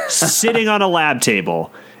sitting on a lab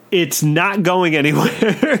table. It's not going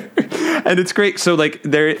anywhere. And it's great. So like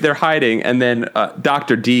they're hiding, and then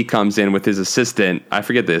Dr. D comes in with his assistant. I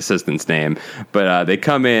forget the assistant's name, but they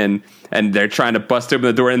come in and they're trying to bust open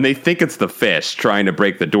the door, and they think it's the fish trying to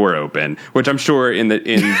break the door open, which I'm sure in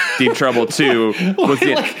Deep Trouble 2 was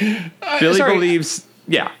Billy believes.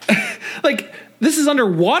 Yeah. Like, this is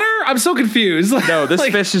underwater? I'm so confused. No, this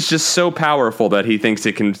fish is just so powerful that he thinks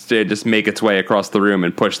it can just make its way across the room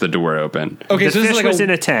and push the door open. Okay, so fish was in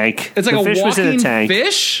a tank. It's like a walking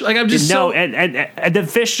fish? Like, I'm just and the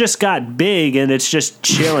fish just got big and it's just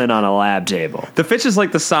chilling on a lab table. The fish is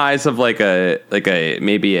like the size of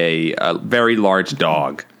maybe a very large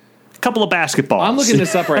dog. A couple of basketballs. I'm looking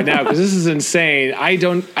this up right now because this is insane.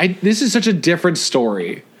 This is such a different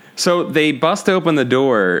story. So they bust open the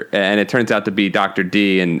door, and it turns out to be Dr.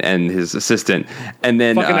 D and his assistant. And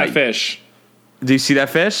then fucking that fish. Do you see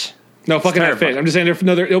that fish? No, fucking that fish. I'm just saying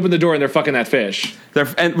they open the door and they're fucking that fish.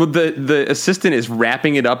 The assistant is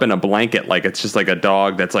wrapping it up in a blanket like it's just like a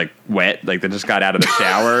dog that's like wet, like that just got out of the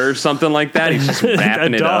shower or something like that. He's just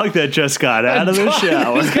wrapping it up. A dog that just got out of the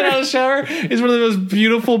shower. Just got out of the shower is one of the most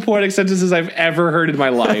beautiful poetic sentences I've ever heard in my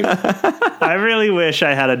life. I really wish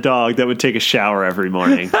I had a dog that would take a shower every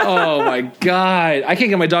morning. Oh my God. I can't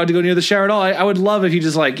get my dog to go near the shower at all. I would love if he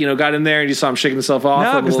just got in there and you saw him shaking himself off.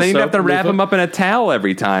 No, because then you'd have to wrap him up in a towel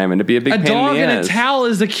every time, and it'd be a big pain in the ass. A dog in a towel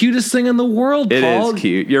is the cutest thing in the world, Paul. It is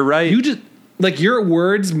cute. You're right. You just your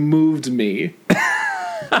words moved me.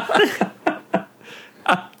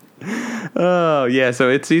 Oh yeah,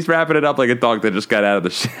 so he's wrapping it up like a dog that just got out of the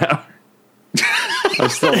shower. I'm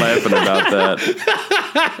still laughing about that.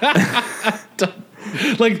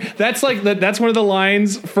 That's one of the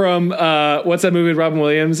lines from what's that movie with Robin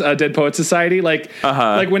Williams, Dead Poets Society? Like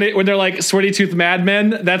when they're like sweaty tooth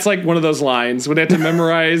madmen, that's like one of those lines when they have to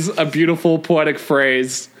memorize a beautiful poetic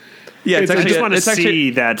phrase. Yeah, it's I actually, just want to it's see actually,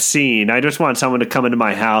 that scene. I just want someone to come into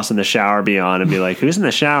my house and the shower be on and be like, "Who's in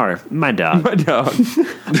the shower?" My dog. my dog.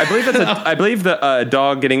 I believe the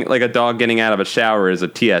dog getting out of a shower is a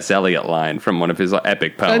T.S. Eliot line from one of his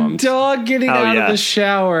epic A poems. dog getting out yeah. of the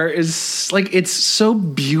shower is like, it's so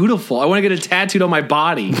beautiful. I want to get it tattooed on my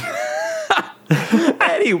body.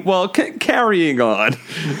 Eddie, well, carrying on.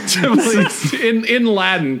 Please, in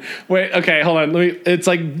Latin. Wait, okay, hold on. It's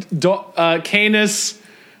like Canis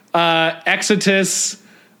Exitus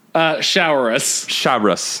Showerus.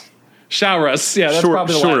 Showerus. Yeah, that's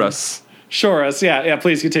probably the Latin. Shorus. Yeah.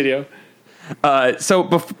 Please continue. So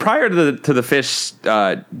prior to the fish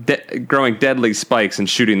growing deadly spikes and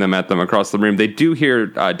shooting them at them across the room, they do hear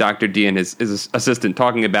Dr. D and his assistant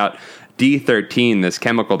talking about D13, this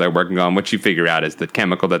chemical they're working on, which you figure out is the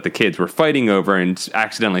chemical that the kids were fighting over and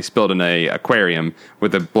accidentally spilled in a aquarium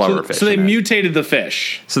with a blubberfish. So they mutated the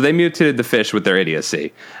fish. So they mutated the fish with their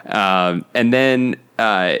idiocy. And then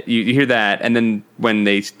you hear that, and then when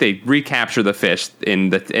they recapture the fish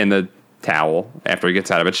in the towel after he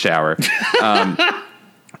gets out of its shower,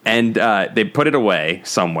 and they put it away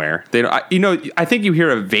somewhere. I think you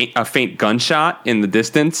hear a faint gunshot in the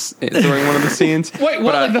distance during one of the scenes. Wait,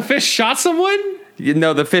 what? Like the fish shot someone?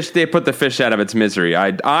 The fish. They put the fish out of its misery.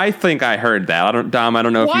 I think I heard that. I don't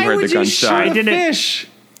know if you heard the gunshot. Why would you shoot a fish?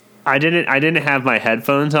 I didn't have my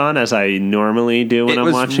headphones on as I normally do when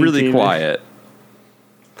I'm watching. It was really TV. quiet.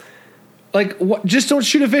 Like, what? Just don't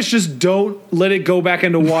shoot a fish. Just don't let it go back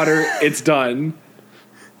into water. It's done.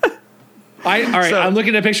 All right. So, I'm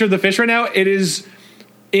looking at a picture of the fish right now. It is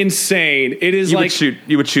insane. It is you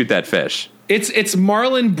would shoot that fish. It's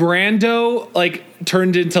Marlon Brando like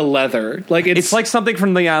turned into leather. Like it's like something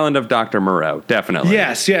from the island of Dr. Moreau. Definitely.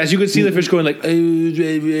 Yes. You could see the fish going like.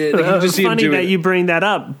 It's funny that you bring that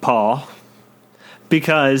up, Paul,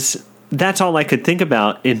 because that's all I could think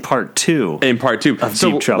about in part 2. Of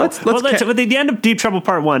Deep Trouble. At the end of Deep Trouble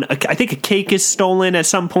Part 1, I think a cake is stolen at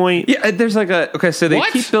some point. Yeah, there's so they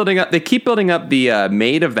keep building up the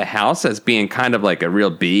maid of the house as being kind of like a real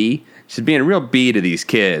bee. She's being a real bee to these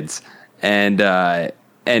kids, and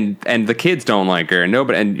the kids don't like her.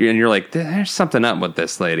 And you're like, there's something up with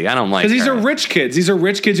this lady. I don't like her. Because these are rich kids. These are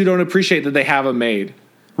rich kids who don't appreciate that they have a maid.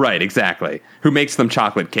 Right, exactly. Who makes them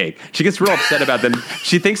chocolate cake. She gets real upset about them.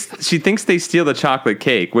 She thinks they steal the chocolate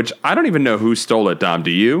cake, which I don't even know who stole it, Dom. Do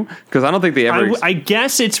you? Because I don't think they ever... I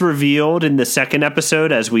guess it's revealed in the second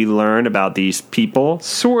episode as we learn about these people.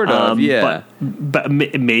 Sort of, yeah. But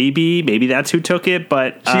maybe that's who took it,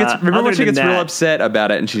 but... Remember when she gets real upset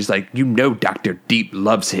about it, and she's like, Dr. Deep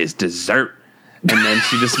loves his dessert. And then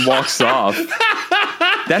she just walks off.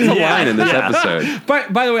 That's a line in this episode.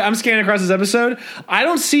 By the way, I'm scanning across this episode. I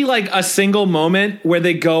don't see like a single moment where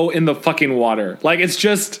they go in the fucking water. Like it's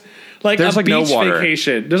just like there's a beach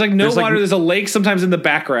vacation. There's like no water. There's a lake sometimes in the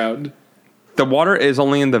background. The water is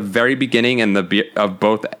only in the very beginning and of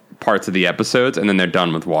both parts of the episodes, and then they're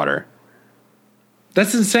done with water.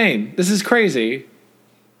 That's insane. This is crazy.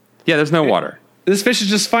 Yeah, there's no water. This fish is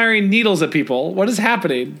just firing needles at people. What is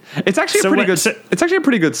happening? It's actually it's actually a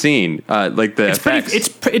pretty good scene. Like the effects.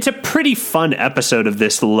 It's a pretty fun episode of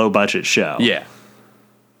this low budget show. Yeah,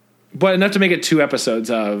 but enough to make it 2 episodes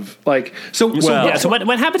of like. So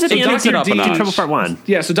what happens at the end of Deep Trouble Part 1?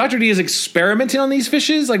 Yeah, so Dr. D is experimenting on these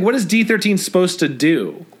fishes. Like, what is D13 supposed to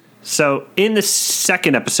do? So in the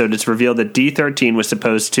second episode, it's revealed that D13 was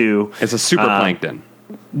supposed to. It's a super plankton.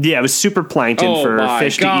 Yeah, it was super plankton for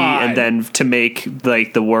fish to eat, and then to make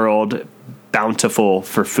like the world bountiful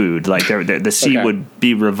for food. Like the sea would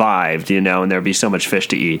be revived, and there'd be so much fish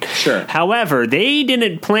to eat. Sure. However, they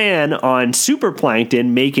didn't plan on super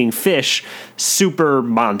plankton making fish super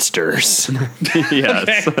monsters.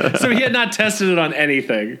 Yes. Okay. So he had not tested it on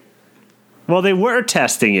anything. Well, they were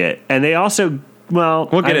testing it, and they also. Well,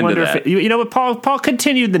 we'll get into that. What, Paul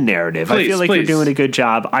continued the narrative. Please, I feel like you're doing a good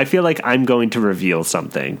job. I feel like I'm going to reveal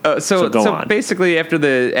something. So go on. Basically, after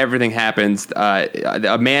everything happens,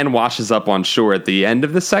 a man washes up on shore at the end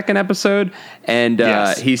of the second episode, and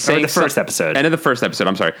he's saying the first episode. End of the first episode.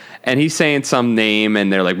 I'm sorry, and he's saying some name,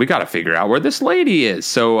 and they're like, "We got to figure out where this lady is."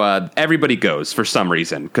 So everybody goes for some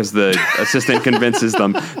reason because the assistant convinces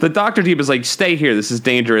them. The Dr. Deep is like, "Stay here. This is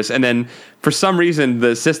dangerous." And then for some reason, the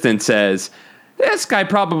assistant says, "This guy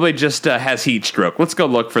probably just has heat stroke. Let's go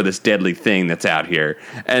look for this deadly thing that's out here."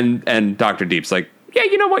 And Dr. Deep's like, "Yeah,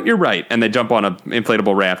 you know what? You're right." And they jump on an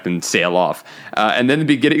inflatable raft and sail off. And then the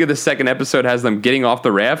beginning of the second episode has them getting off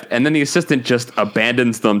the raft, and then the assistant just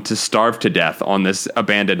abandons them to starve to death on this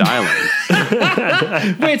abandoned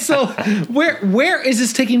island. Wait, so where is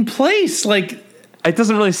this taking place? Like, it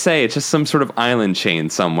doesn't really say. It's just some sort of island chain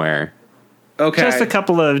somewhere. Okay. Just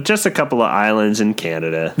a couple of islands in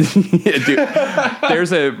Canada. Yeah, dude,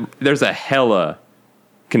 there's a hella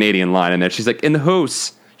Canadian line in there. She's like, in the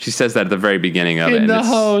house. She says that at the very beginning of it. In the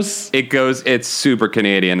house. It's super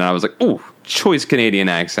Canadian. And I was like, ooh, choice Canadian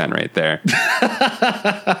accent right there.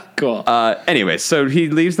 Cool. Anyway, so he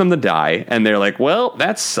leaves them to die, and they're like, well,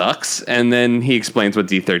 that sucks. And then he explains what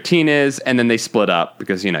D13 is, and then they split up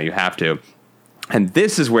because, you have to. And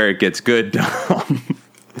this is where it gets good, Dom.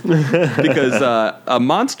 Because a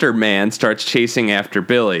monster man starts chasing after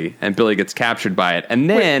Billy, and Billy gets captured by it. And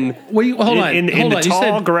then... Wait, hold on. In the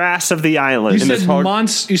tall grass of the island. You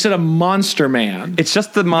said a monster man. It's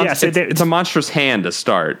just the monster. Yeah, so it's a monstrous hand to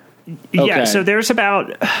start. Yeah, Okay. so there's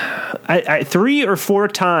about 3 or 4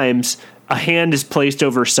 times a hand is placed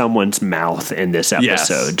over someone's mouth in this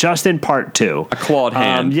episode, Yes. just in part 2. A clawed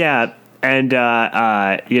hand. Yeah, and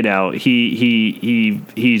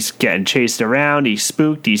he's getting chased around. He's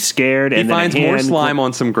spooked. He's scared. He and then finds more slime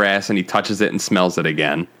on some grass, and he touches it and smells it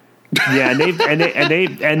again. Yeah, and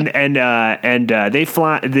they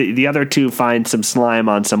fly. The other two find some slime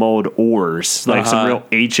on some old oars, like some real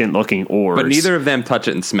ancient looking oars. But neither of them touch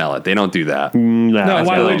it and smell it. They don't do that. No,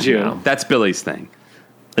 why would you? No. That's Billy's thing.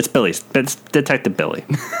 It's Billy's. That's Detective Billy.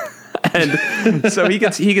 And so he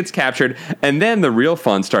gets captured, and then the real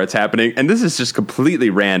fun starts happening. And this is just completely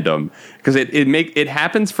random because it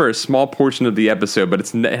happens for a small portion of the episode,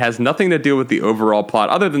 but it has nothing to do with the overall plot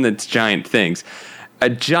other than its giant things. A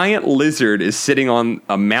giant lizard is sitting on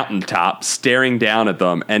a mountaintop, staring down at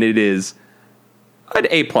them, and it is an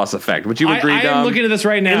A+ effect. Would you agree, I Dom? am looking at this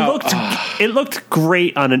right now. It looked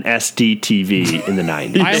great on an SD TV in the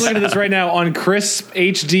 90s. I'm looking at this right now on crisp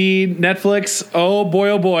HD Netflix. Oh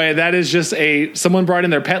boy, that is just someone brought in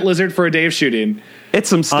their pet lizard for a day of shooting. It's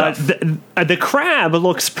some stuff. The crab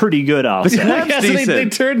looks pretty good also. Yeah, so they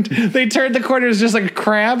turned the corner. It's just like a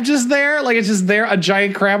crab just there, like it's just there, a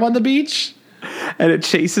giant crab on the beach. And it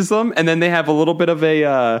chases them, and then they have a little bit of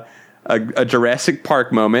a Jurassic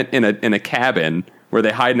Park moment in a cabin where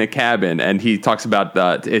they hide in a cabin, and he talks about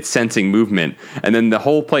it sensing movement, and then the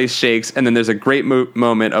whole place shakes, and then there's a great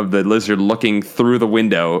moment of the lizard looking through the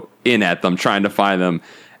window in at them, trying to find them.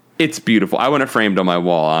 It's beautiful. I want it framed on my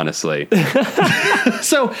wall, honestly.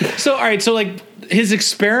 So all right, so like his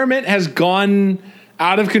experiment has gone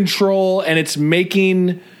out of control, and it's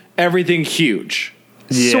making everything huge.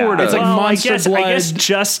 Yeah. Sort of. It's like monster blood. I guess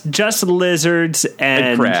just lizards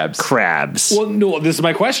and crabs. Well, no, this is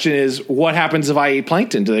my question is, what happens if I eat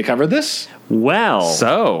plankton? Do they cover this? Well.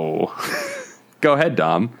 So, go ahead,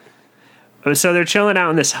 Dom. So they're chilling out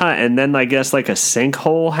in this hut, and then I guess like a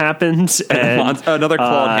sinkhole happens. And another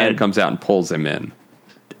clawed hand comes out and pulls him in.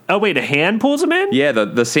 Oh, wait, a hand pulls him in? Yeah,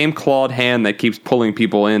 the same clawed hand that keeps pulling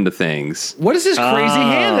people into things. What is this crazy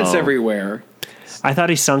hand that's everywhere? I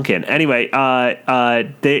thought he sunk in. Anyway, Sheena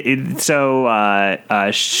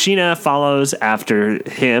follows after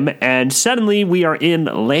him, and suddenly we are in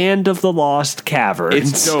Land of the Lost Caverns.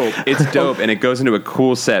 It's dope. It's dope, and it goes into a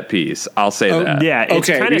cool set piece. I'll say that. Yeah, it's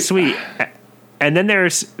kind of sweet. And then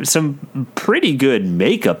there's some pretty good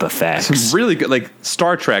makeup effects. Some really good, like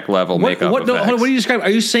Star Trek level makeup effects. What do you describe? Are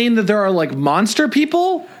you saying that there are like monster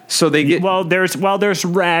people? So they get there's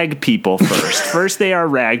rag people first. First they are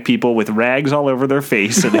rag people with rags all over their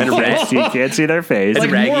face, and then you can't see their face. Like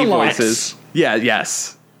raggy Morlocks. voices. Yeah,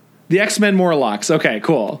 yes. The X-Men Morlocks. Okay,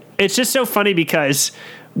 cool. It's just so funny because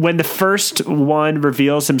when the first one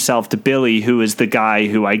reveals himself to Billy, who is the guy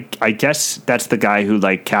who I guess that's the guy who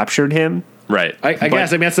like captured him. Right. I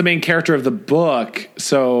guess. I mean, that's the main character of the book.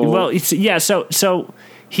 So So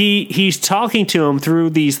he's talking to him through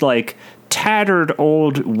these like tattered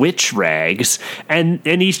old witch rags, and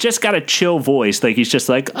he's just got a chill voice. Like he's just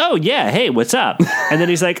like, oh yeah, hey, what's up? And then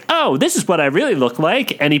he's like, oh, this is what I really look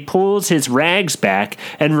like, and he pulls his rags back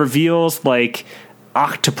and reveals like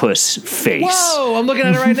octopus face. Whoa! I'm looking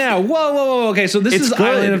at it right now. Whoa! Okay, so this is good.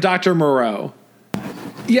 Island of Dr. Moreau.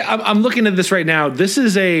 Yeah, I'm looking at this right now. This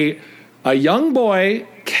is a young boy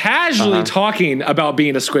casually talking about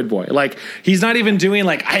being a squid boy. Like, he's not even doing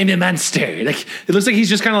like, I'm a monster. Like, it looks like he's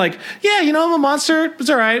just kind of like, yeah, I'm a monster.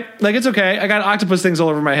 It's all right. Like, it's okay. I got octopus things all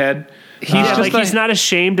over my head. He's not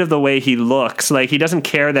ashamed of the way he looks. Like, he doesn't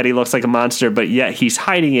care that he looks like a monster, but yet he's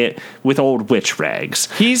hiding it with old witch rags.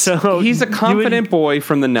 He's a confident boy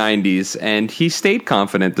from the 90s, and he stayed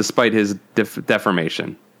confident despite his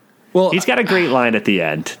deformation. Well, he's got a great line at the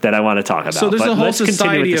end that I want to talk about. So there's a whole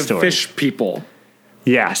society of story. fish people.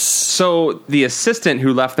 Yes. So the assistant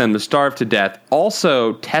who left them to starve to death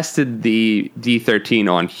also tested the D13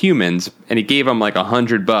 on humans, and he gave them like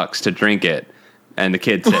 $100 to drink it. And the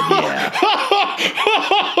kid said, yeah.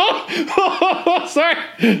 sorry.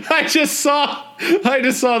 I just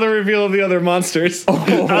saw the reveal of the other monsters.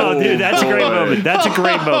 Oh, dude, that's a great moment. That's a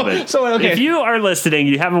great moment. So, okay. If you are listening,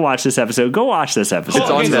 you haven't watched this episode, go watch this episode.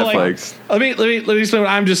 It's on Netflix. Let me explain what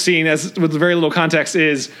I'm just seeing as with very little context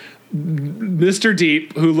is Mr.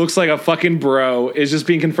 Deep, who looks like a fucking bro, is just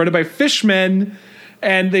being confronted by fishmen.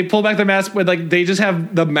 And they pull back their mask, but like they just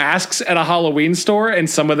have the masks at a Halloween store, and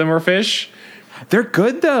some of them are fish. They're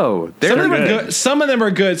good though. Some of them are good. Some of them are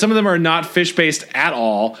good. Some of them are not fish based at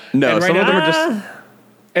all. No, and some of them are just.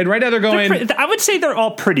 And right now they're going. I would say they're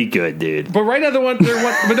all pretty good, dude. But right now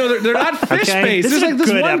they're not fish Okay, based. this There's is like a this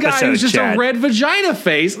good one guy episode, who's just Chad. a red vagina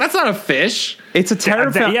face. That's not a fish. It's a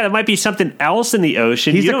terrifying. Yeah, there might be something else in the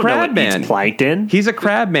ocean. He's you a don't crab know what man. eats plankton. He's a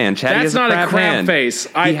crab man. Chad, he That's has not a a crab hand. face.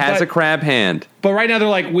 He has a crab hand. But right now they're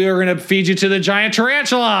like, we're going to feed you to the giant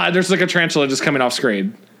tarantula. And there's like a tarantula just coming off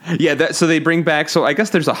screen. Yeah, so they bring back. So I guess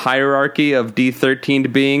there's a hierarchy of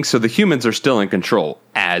D13 beings. So the humans are still in control,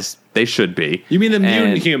 as they should be. You mean the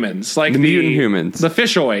mutant And humans, like the mutant humans, the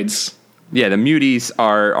fishoids? Yeah, the muties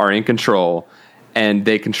are in control, and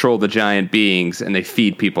they control the giant beings, and they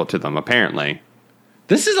feed people to them. Apparently,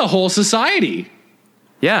 This is a whole society.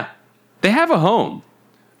 yeah, they have a home.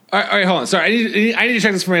 All right, hold on. Sorry, I need to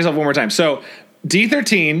check this for myself one more time. So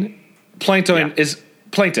D13 plankton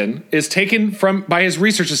is taken by his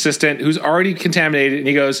research assistant who's already contaminated, and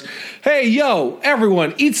he goes, "Hey, yo,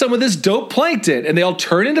 everyone, eat some of this dope plankton," and they all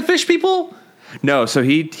turn into fish people. No, so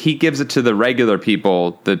he gives it to the regular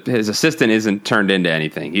people. His assistant isn't turned into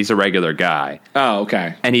anything. He's a regular guy. Oh,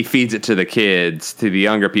 okay, And he feeds it to the kids, to the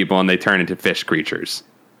younger people, and they turn into fish creatures.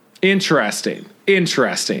 interesting.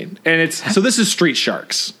 And so this is Street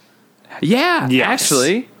Sharks. Yeah, Yes.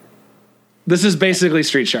 actually. This is basically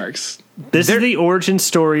Street Sharks. This is the origin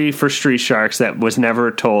story for Street Sharks that was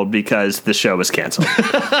never told because the show was canceled.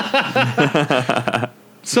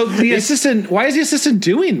 So the assistant, why is the assistant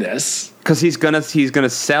doing this? Because he's gonna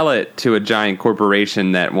sell it to a giant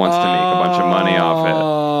corporation that wants to make a bunch of money off it.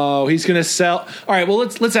 Oh, he's going to sell. All right, well,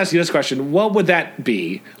 let's ask you this question. What would that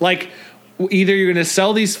be? Like, either you're going to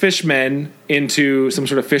sell these fishmen into some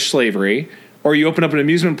sort of fish slavery, or you open up an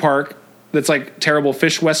amusement park that's like terrible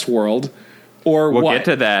Fish West World, or We'll what? get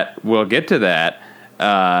to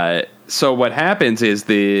that. So what happens is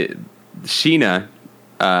the Sheena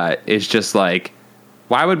is just like,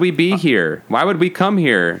 why would we be here? Why would we come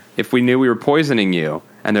here if we knew we were poisoning you?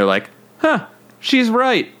 And they're like, huh, she's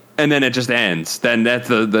right. And then it just ends. Then that's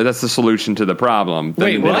the solution to the problem.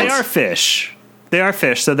 Wait, Then what? Well, they are fish. They are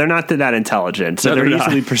fish, so they're not that intelligent. So No, they're they're not.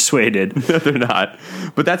 easily persuaded. No, they're not.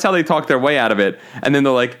 But that's how they talk their way out of it. And then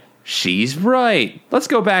they're like, she's right. Let's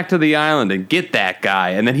go back to the island and get that guy.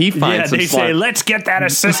 And then he finds Yeah, some they say, slime. let's get that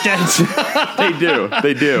assistant. They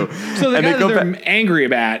do. So the And guy they go that they're back. angry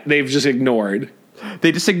about, they've just ignored.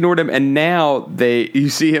 They just ignored him, and now you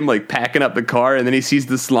see him like packing up the car, and then he sees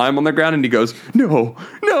the slime on the ground, and he goes, no,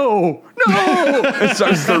 and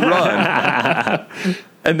starts to run.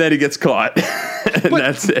 And then he gets caught. And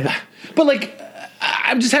that's it. But like,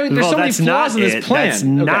 I'm just having. There's so many flaws in this plan. That's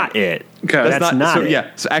not it. Okay. That's not so, it.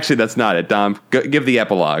 Yeah, so actually that's not it, Dom. Give the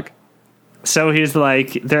epilogue. So he's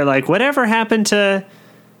like, they're like, whatever happened to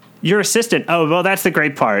your assistant? Oh, well, that's the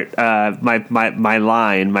great part. My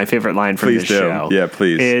favorite line from Please this do. show, Yeah,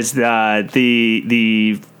 please. is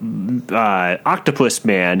the octopus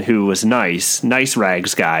man who was nice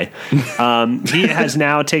rags guy. He has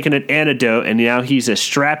now taken an antidote, and now he's a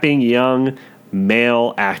strapping young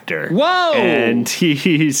male actor. Whoa! And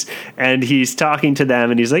he's talking to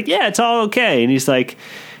them, and he's like, yeah, it's all okay. And he's like,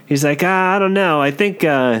 I don't know. I think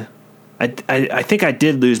I think I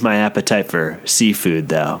did lose my appetite for seafood,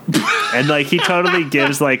 though. And like he totally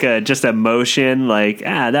gives like just a motion, like,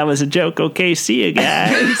 that was a joke. Okay, see you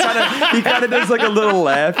guys. He kind of does like a little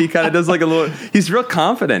laugh. He's real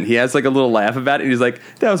confident. He has like a little laugh about it. And he's like,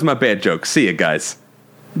 that was my bad joke. See you guys.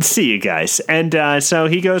 See you guys. And so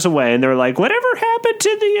he goes away, and they're like, whatever happened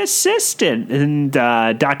to the assistant? And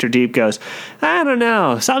Dr. Deep goes, I don't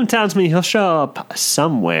know. Something tells me he'll show up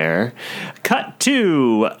somewhere. Cut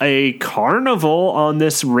to a carnival on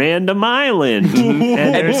this random island.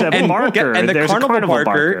 And there's a barker. And the There's a carnival barker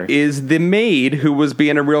barker is the maid who was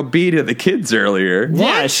being a real bee to the kids earlier.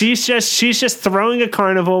 Yeah, she's just throwing a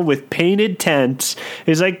carnival with painted tents.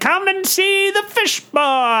 He's like, come and see the fish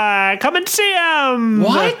boy. Come and see him.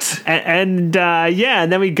 What? And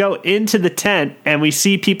then we go into the tent and we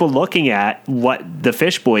see people looking at what the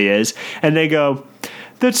fish boy is, and they go,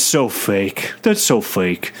 that's so fake. That's so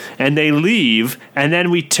fake. And they leave, and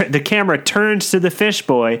then the camera turns to the fish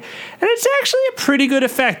boy, and it's actually a pretty good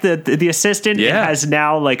effect. The assistant has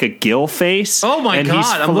now like a gill face. Oh my and he's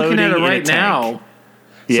god! I'm looking at it floating in a right tank. now.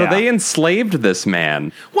 So they enslaved this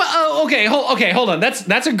man. Well, okay, hold on.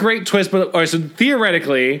 That's a great twist. But so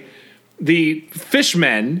theoretically, the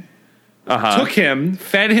fishmen took him,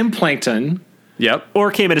 fed him plankton. Yep.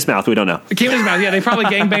 Or came in his mouth. We don't know. It came in his mouth. Yeah, they probably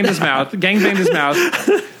gangbanged his mouth.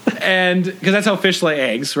 And because that's how fish lay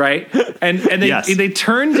eggs, right? And they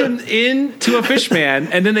turned him into a fish man,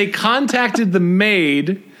 and then they contacted the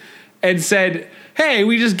maid and said, "Hey,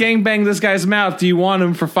 we just gangbanged this guy's mouth. Do you want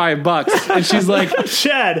him for $5?" And she's like,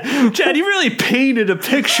 Chad, you really painted a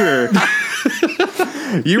picture.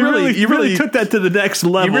 You really took that to the next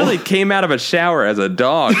level. You really came out of a shower as a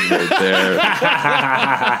dog right there.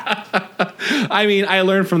 I mean, I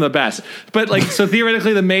learned from the best. But so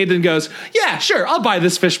theoretically the maid then goes, "Yeah, sure, I'll buy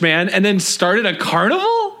this fish man," and then started a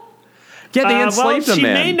carnival? Yeah, they enslaved him, she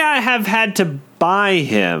man. may not have had to buy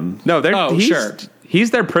him. No, sure.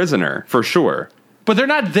 He's their prisoner, for sure. But they're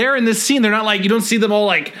not there in this scene. They're not you don't see them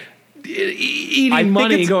all eating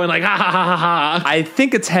money going ha ha ha ha ha. I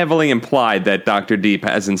think it's heavily implied that Dr. Deep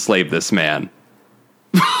has enslaved this man.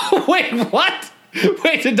 Wait, what?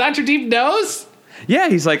 Wait, so Dr. Deep knows? Yeah,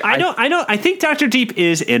 he's like, I know. I think Dr. Deep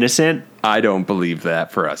is innocent. I don't believe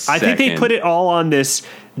that for a second. I think they put it all on this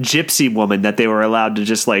gypsy woman that they were allowed to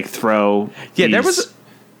just throw. Yeah,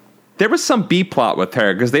 there was some B plot with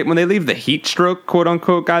her because when they leave the heat stroke quote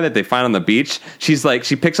unquote guy that they find on the beach, she's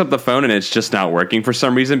she picks up the phone and it's just not working for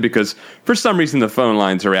some reason because for some reason the phone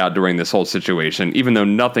lines are out during this whole situation, even though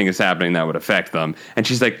nothing is happening that would affect them. And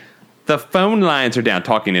she's like, "The phone lines are down,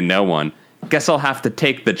 talking to no one. Guess I'll have to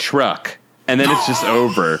take the truck." And then it's just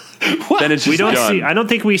over. Then it's just done. I don't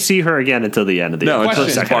think we see her again until the end of the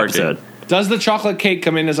second episode. Does the chocolate cake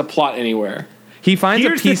come in as a plot anywhere? He finds a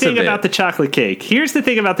piece of it. Here's the thing about the chocolate cake. Here's the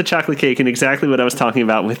thing about the chocolate cake and exactly what I was talking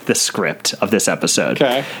about with the script of this episode.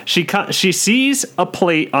 Okay. She sees a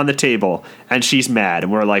plate on the table and she's mad.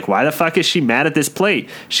 And we're like, why the fuck is she mad at this plate?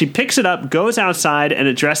 She picks it up, goes outside and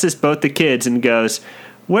addresses both the kids and goes,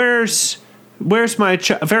 where's my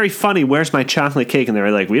very funny, where's my chocolate cake? And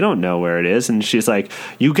they're like, we don't know where it is. And she's like,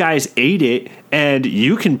 you guys ate it and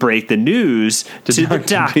you can break the news to the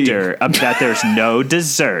doctor that there's no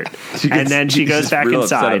dessert. And then she goes back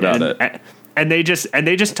inside and they just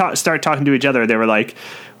start talking to each other. They were like,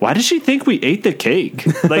 why does she think we ate the cake?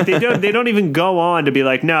 They don't even go on to be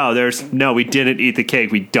like, no, we didn't eat the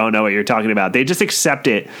cake. We don't know what you're talking about. They just accept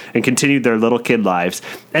it and continue their little kid lives.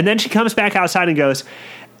 And then she comes back outside and goes,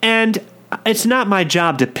 and it's not my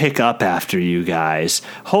job to pick up after you guys.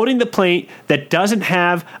 Holding the plate that doesn't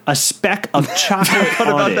have a speck of chocolate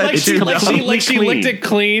on it. She licked it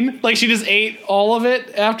clean. Like she just ate all of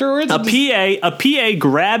it afterwards. A PA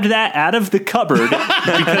grabbed that out of the cupboard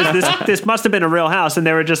because this must have been a real house, and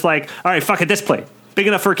they were just like, all right, fuck it, this plate. Big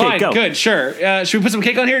enough for a cake. Fine, go. Good, sure. Should we put some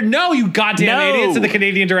cake on here? No, you goddamn idiots! And the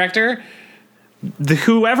Canadian director.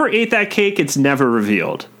 Whoever ate that cake, it's never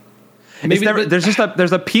revealed. Maybe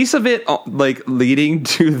there's a piece of it leading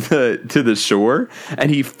to the shore,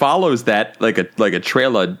 and he follows that like a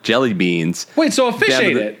trail of jelly beans. Wait, so a fish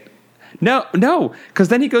ate it? No, because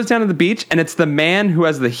then he goes down to the beach, and it's the man who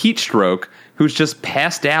has the heat stroke who's just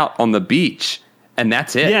passed out on the beach, and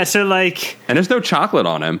that's it. Yeah, so and there's no chocolate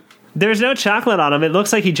on him. There's no chocolate on him. It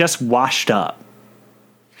looks like he just washed up.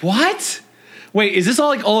 What? Wait, is this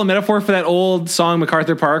all a metaphor for that old song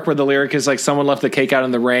MacArthur Park where the lyric is someone left the cake out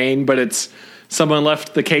in the rain, but it's someone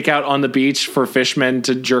left the cake out on the beach for fishmen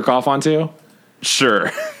to jerk off onto? Sure.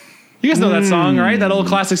 You guys know that song, right? That old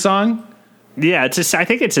classic song? Yeah, I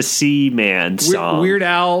think it's a Seaman song. Weird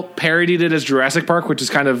Al parodied it as Jurassic Park, which is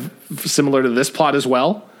kind of similar to this plot as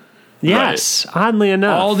well. Yes, right. Oddly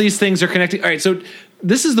enough. All these things are connecting. All right, so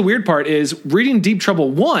this is the weird part is reading Deep Trouble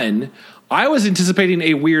 1, I was anticipating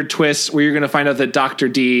a weird twist where you're going to find out that Dr.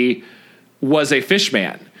 D was a fish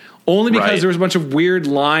man. Only because there was a bunch of weird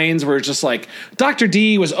lines where it's just Dr.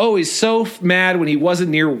 D was always so mad when he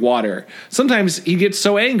wasn't near water. Sometimes he gets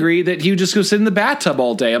so angry that he would just go sit in the bathtub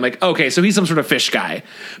all day. I'm like, okay, so he's some sort of fish guy.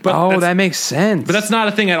 But that makes sense. But that's not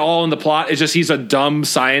a thing at all in the plot. It's just he's a dumb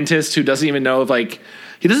scientist who doesn't even know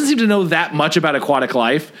he doesn't seem to know that much about aquatic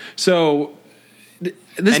life. So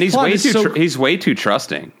he's way too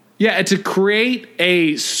trusting. Yeah, and to create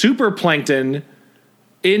a super plankton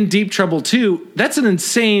in Deep Trouble 2, that's an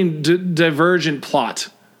insane divergent plot.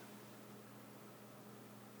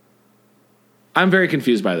 I'm very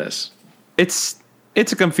confused by this. It's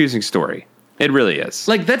a confusing story. It really is.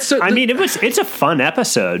 It's a fun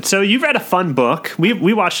episode. So you read a fun book.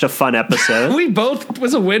 We watched a fun episode. It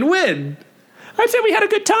was a win-win. I'd say we had a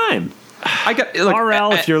good time.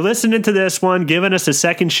 RL, if you're listening to this one, giving us a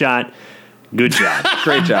second shot, good job.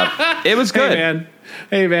 Great job. It was good. Hey, man.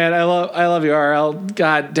 Hey man, I love you, RL.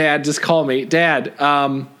 God, Dad, just call me, Dad.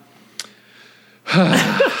 All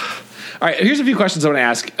right, here's a few questions I want to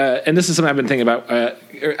ask, and this is something I've been thinking about.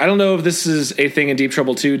 I don't know if this is a thing in Deep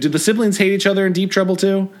Trouble 2. Do the siblings hate each other in Deep Trouble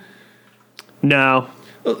 2? No.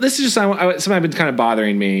 Well, this is just something I've been kind of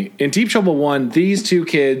bothering me. In Deep Trouble 1, these two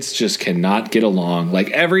kids just cannot get along.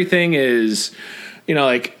 Like, everything is,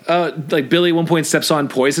 like Billy at one point steps on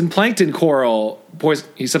poison plankton coral.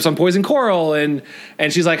 He steps on poison coral, and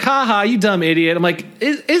she's like, ha ha, you dumb idiot. I'm like,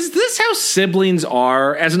 is this how siblings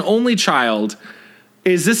are? As an only child,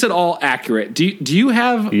 is this at all accurate? Do you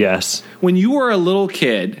have... Yes. When you were a little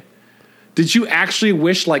kid, did you actually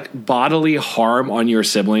wish, bodily harm on your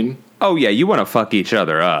sibling? Oh, yeah, you want to fuck each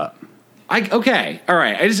other up. Okay, all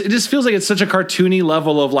right. It just feels like it's such a cartoony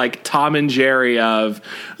level of, Tom and Jerry of,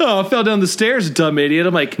 I fell down the stairs, dumb idiot.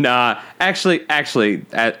 I'm like... Nah, actually,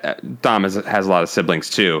 Dom has a lot of siblings,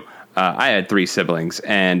 too. I had 3 siblings,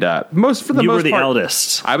 and you were the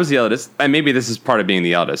eldest. I was the eldest, and maybe this is part of being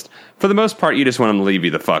the eldest. For the most part, you just want them to leave you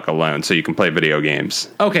the fuck alone so you can play video games.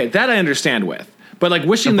 Okay, that I understand with. But,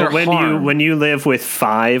 wishing their harm... When you live with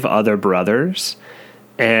 5 other brothers,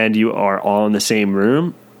 and you are all in the same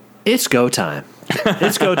room... It's go time.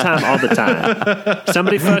 It's go time all the time.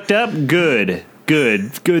 Somebody fucked up? Good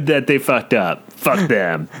that they fucked up. Fuck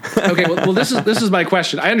them. Okay, well this is my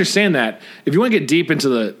question. I understand that. If you want to get deep into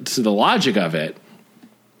the logic of it,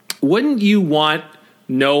 wouldn't you want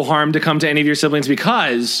no harm to come to any of your siblings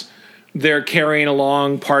because they're carrying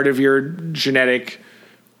along part of your genetic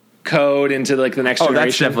code into the next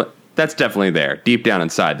generation? That's definitely there. Deep down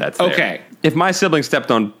inside, that's there. Okay. If my sibling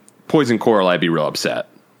stepped on poison coral, I'd be real upset.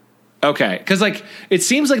 Okay, because it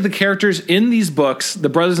seems like the characters in these books, the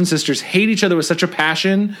brothers and sisters, hate each other with such a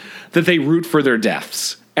passion that they root for their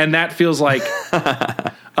deaths, and that feels like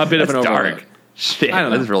a bit of an overload. Dark. Shit,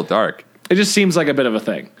 that is real dark. It just seems like a bit of a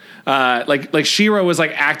thing. Like Shiro was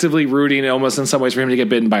actively rooting almost in some ways for him to get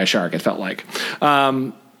bitten by a shark. It felt like.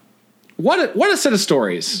 What a set of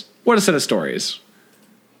stories! What a set of stories!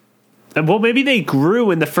 Well, maybe they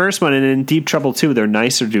grew in the first one, and in Deep Trouble 2, they're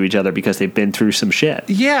nicer to each other because they've been through some shit.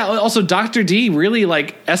 Yeah, also Dr. D really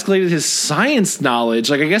escalated his science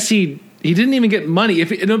knowledge. I guess he didn't even get money.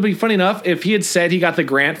 It would be funny enough if he had said he got the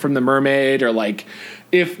grant from the mermaid, or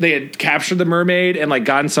if they had captured the mermaid and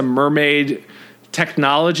gotten some mermaid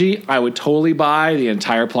technology, I would totally buy the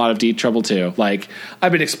entire plot of Deep Trouble 2.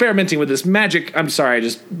 I've been experimenting with this magic. I'm sorry, I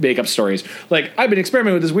just make up stories. I've been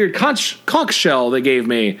experimenting with this weird conch shell they gave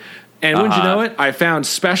me. And wouldn't you know it, I found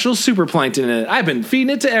special super plankton in it. I've been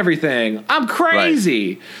feeding it to everything. I'm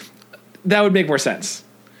crazy. Right. That would make more sense.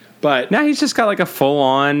 But now he's just got a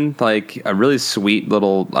full-on, a really sweet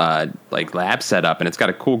little lab setup, and it's got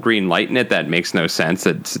a cool green light in it that makes no sense.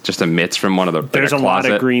 It just emits from one of the... There's a lot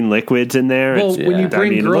of green liquids in there. Well, when you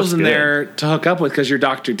bring girls in there to hook up with because you're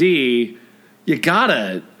Dr. D, you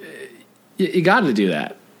gotta do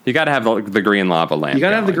that. You got to have the green lava lamp. You got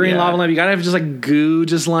to have the green lava lamp. You got to have just goo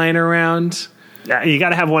just lying around. You got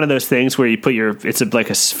to have one of those things where you put it's like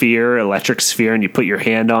a sphere, electric sphere, and you put your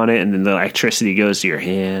hand on it, and then the electricity goes to your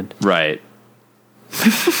hand. Right.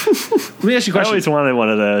 Let me ask you a question. I always wanted one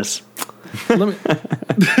of those.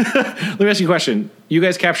 Let me ask you a question. You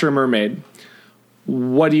guys capture a mermaid.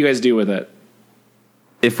 What do you guys do with it?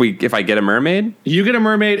 If I get a mermaid, you get a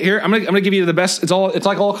mermaid. Here, I'm gonna give you the best. It's all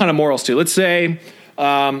kind of morals too. Let's say.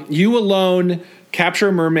 You alone capture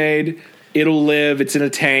a mermaid. It'll live. It's in a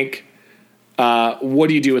tank. What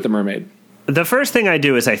do you do with the mermaid? The first thing I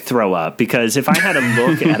do is I throw up, because if I had to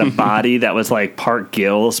look at a body that was part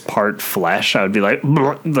gills, part flesh, I would be like,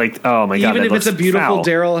 oh my god! Even if it's a beautiful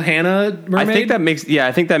Daryl Hannah mermaid,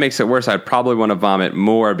 I think that makes it worse. I'd probably want to vomit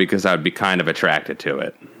more because I would be kind of attracted to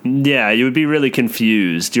it. Yeah, you would be really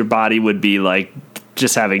confused. Your body would be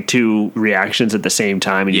just having 2 reactions at the same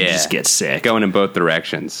time, and you just get sick. Going in both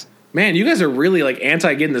directions. Man, you guys are really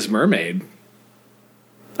anti getting this mermaid.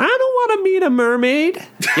 I don't want to meet a mermaid.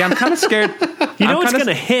 Yeah, I'm kind of scared. It's going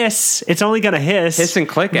to hiss. It's only going to hiss and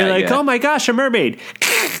click at you. Oh my gosh, a mermaid.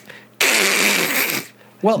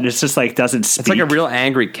 Well, it's just doesn't speak. It's like a real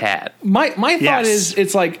angry cat. My thought is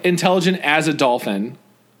it's intelligent as a dolphin,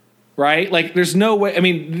 right? There's no way. I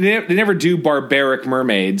mean, they never do barbaric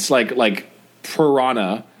mermaids like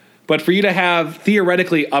piranha, but for you to have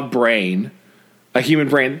theoretically a brain, a human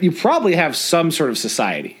brain, you probably have some sort of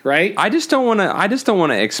society, right? I just don't want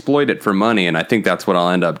to exploit it for money, and I think that's what I'll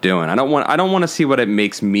end up doing. I don't want to see what it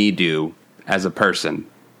makes me do as a person.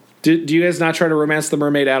 Do you guys not try to romance the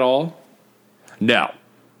mermaid at all? No.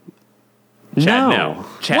 Chad, no.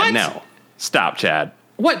 Chad, what? No. Stop, Chad.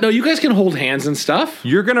 What? No, you guys can hold hands and stuff.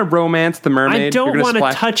 You're gonna romance the mermaid. I don't want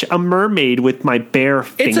to touch a mermaid with my bare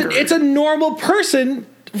finger. It's a normal person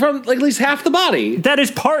from like at least half the body. That is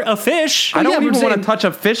part of fish. I don't but even I'm want to saying- touch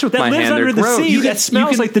a fish with That my lives hand. under They're the gross. sea. That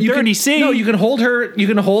smells like the dirty sea. No, you can hold her. You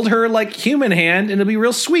can hold her like human hand, and it'll be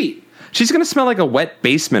real sweet. She's gonna smell like a wet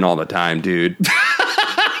basement all the time, dude.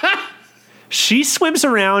 She swims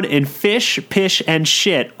around in fish, piss, and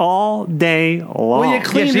shit all day long. Well, you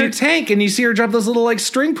clean Yeah, her tank, and you see her drop those little like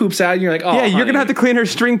string poops out, and you're like, oh, Yeah, you're honey. gonna have to clean her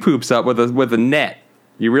string poops up with a net.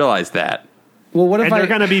 You realize that? Well, what if and I? they're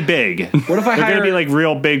going to be big. What if I They're hire? going to be like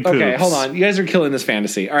real big poops. Okay, hold on. You guys are killing this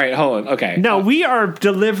fantasy. All right, hold on. Okay. No, we are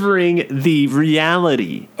delivering the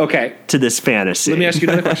reality Okay. to this fantasy. Let me ask you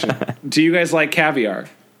another question. Do you guys like caviar?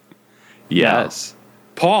 Yes.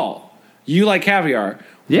 Paul, you like caviar.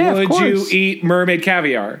 Yeah, of Would you course. eat mermaid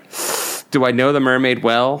caviar? Do I know the mermaid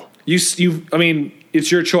well? I mean, it's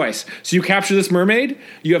your choice. So you capture this mermaid,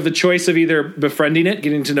 you have the choice of either befriending it,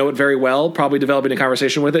 getting to know it very well, probably developing a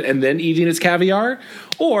conversation with it, and then eating its caviar,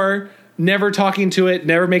 or never talking to it,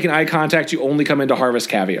 never making eye contact, you only come in to harvest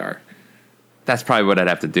caviar. That's probably what I'd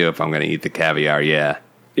have to do if I'm going to eat the caviar. Yeah.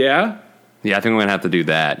 Yeah? Yeah, I think I'm going to have to do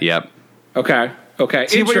that. Yep. Okay.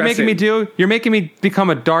 See what you're making me do? You're making me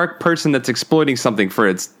become a dark person that's exploiting something for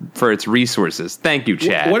its resources. Thank you,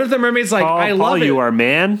 Chad. What if the mermaid's like, Paul, I love it? you are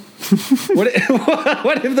man. What if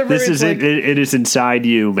the mermaid's This is like, it is inside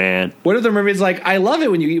you, man. what if the mermaid's like, I love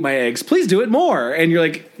it when you eat my eggs. Please do it more. And you're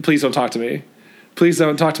like, please don't talk to me. Please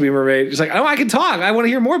don't talk to me, mermaid. She's like, oh, I can talk. I want to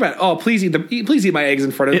hear more about it. Oh, please please eat my eggs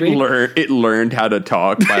in front of me. It learned how to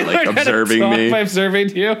talk by like Learn how to observing talk me. By observing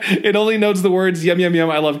you. It only knows the words yum, yum, yum,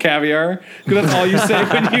 I love caviar. Because that's all you say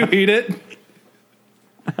when you eat it.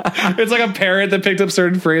 It's like a parrot that picked up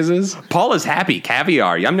certain phrases. Paul is happy.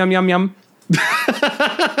 Caviar. Yum yum yum yum.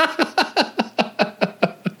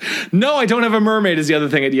 No, I don't have a mermaid is the other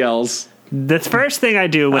thing it yells. The first thing I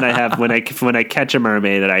do when I catch a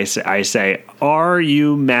mermaid, that I say, "Are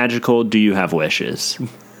you magical? Do you have wishes?"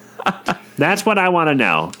 That's what I want to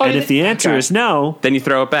know. Oh, and if the answer okay. is no, Then you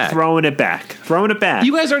throw it back. throwing it back.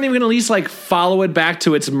 You guys aren't even going to at least like follow it back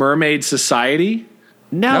to its mermaid society?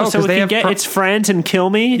 No, No, so 'cause it they can have get pro- its friends and kill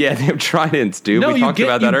me. Yeah, they have tridents, dude. No, we talked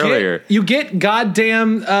about that earlier. You get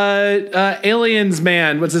goddamn aliens,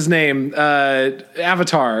 man. What's his name?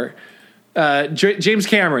 Avatar. James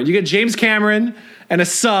Cameron. You get James Cameron and a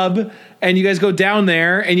sub, and you guys go down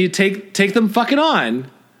there and you take them fucking on.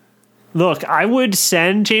 Look, I would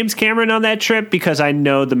send James Cameron on that trip because I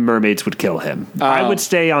know the mermaids would kill him. I would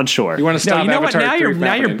stay on shore. You want to No, stop you know what? Avatar Now 3 from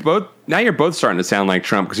happening. you're both starting to sound like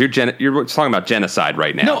Trump because you're talking about genocide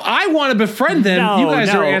right now. No, I want to befriend them. No, you guys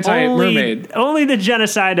no, are anti-mermaid. Only the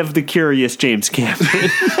genocide of the curious James Cameron.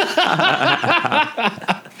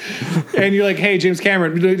 And you're like, hey, James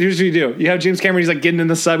Cameron, here's what you do. You have James Cameron, he's like getting in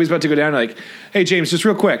the sub, he's about to go down. You're like, hey, James, just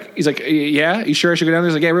real quick. He's like, yeah, you sure I should go down there?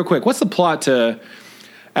 He's like, yeah, real quick. What's the plot to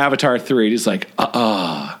Avatar 3? He's like,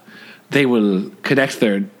 they will connect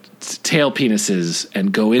their tail penises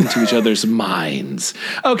and go into each other's minds.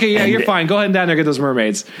 Okay, yeah, you're fine. Go ahead and down there, get those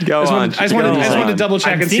mermaids. Go on. I just wanted to double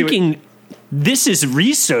check I'm and see thinking this is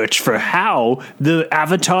research for how the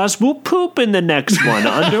avatars will poop in the next one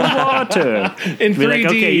underwater. In Be like, 3D.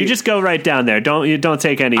 okay, you just go right down there. Don't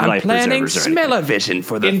take any I'm life planning preservers or anything. smell-o-vision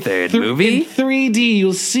for the third In movie. 3D,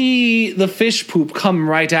 you'll see the fish poop come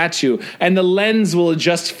right at you, and the lens will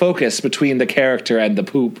adjust focus between the character and the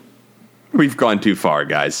poop. We've gone too far,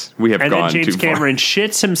 guys. We have And then gone James too far. Cameron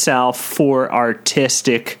shits himself for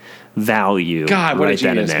artistic value. God, what right a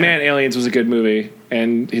then and genius. there. Man, Aliens was a good movie,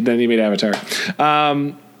 and then he made Avatar.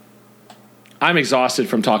 I'm exhausted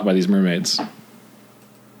from talking about these mermaids.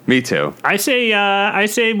 Me too. I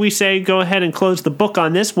say we say go ahead and close the book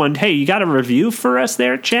on this one. Hey, you got a review for us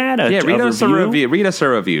there, Chad? Read us a review. Read us a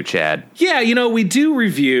review, Chad. Yeah, we do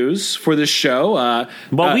reviews for this show.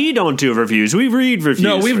 We don't do reviews. We read reviews.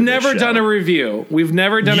 No, we've for this never show. done a review. We've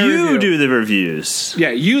never done a review. You do the reviews. Yeah,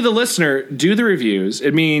 you, the listener, do the reviews.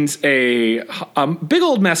 It means a big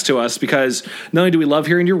old mess to us because not only do we love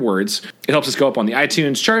hearing your words, it helps us go up on the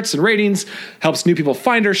iTunes charts and ratings, helps new people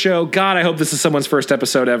find our show. God, I hope this is someone's first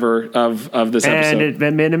episode ever of this episode.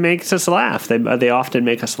 And it makes us laugh. They often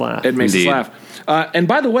make us laugh. It makes Indeed. us laugh. And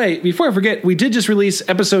by the way, before I forget, we did just release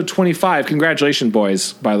episode 25. Congratulations,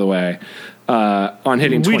 boys, by the way, on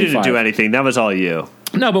hitting 25. We didn't do anything. That was all you.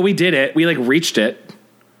 No, but we did it. We reached it.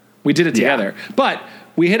 We did it together. But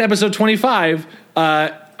we hit episode 25.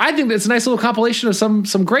 I think that's a nice little compilation of some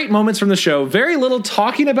great moments from the show. Very little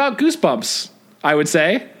talking about Goosebumps, I would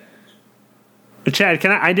say. Chad,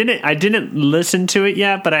 I didn't listen to it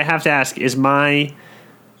yet, but I have to ask: is my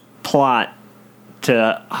plot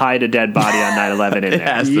to hide a dead body on 9/11 in there.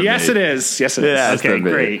 has to Yes, be. it is. Yes, it is. Yeah. Okay, to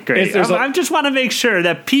be. great. I just want to make sure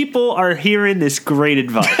that people are hearing this great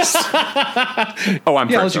advice. Oh, I'm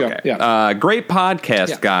Yeah, first. let you go. Okay. Yeah. Great podcast,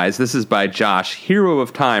 Yeah. guys. This is by Josh, Hero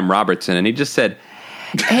of Time Robertson, and he just said,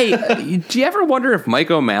 "Hey, do you ever wonder if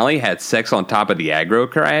Mike O'Malley had sex on top of the aggro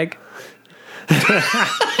crag?"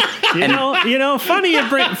 You know. Funny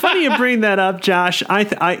you bring that up, Josh.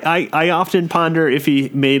 I often ponder if he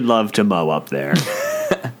made love to Mo up there.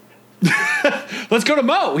 Let's go to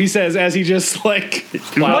Mo, he says, as he just like...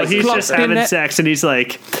 Well, he's Clump just in having it. sex, and he's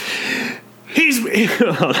like,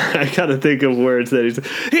 I gotta think of words that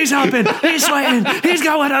he's hopping, he's sweating, he's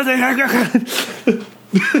going out there.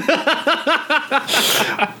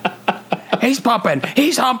 He's pumping.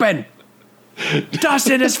 He's humping. Dust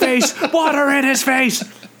in his face, water in his face.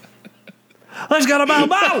 Let's go to Mo.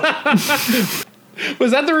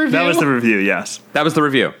 Was that the review? That was the review, yes. That was the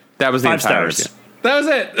review. That was the 5 entire stars. review. That was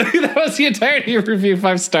it. That was the entirety of review.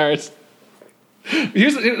 5 stars. Let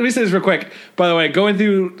me say this real quick. By the way, going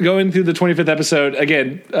through the 25th episode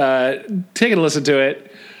again, taking a listen to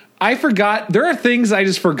it. I forgot. There are things I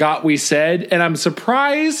just forgot we said, and I'm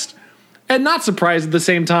surprised and not surprised at the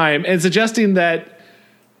same time. And suggesting that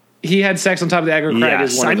he had sex on top of the aggro crag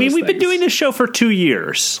is Yes. one of I mean, those we've been things. doing this show for 2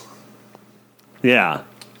 years. Yeah.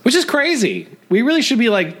 Which is crazy. We really should be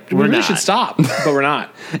like, we We're really not. should stop, but we're not.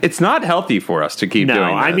 It's not healthy for us to keep No, doing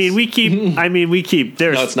this. I mean we keep.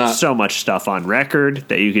 There's No, it's not. so much stuff on record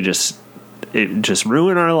that you could just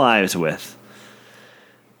ruin our lives with.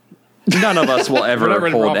 none of us will We're ever not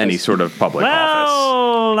running for hold any office. sort of public office.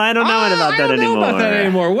 Well, I don't know about I that don't know anymore. about that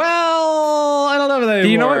anymore. Well, I don't know about that anymore. Do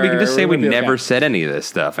you know what? We can just say we might be okay. never said any of this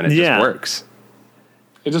stuff, and it Yeah. just works.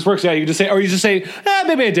 It just works. Yeah, you just say, or you just say,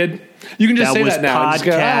 maybe I did. You can just That say was that now. And just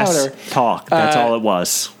go, podcast whatever. talk. That's all it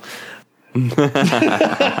was.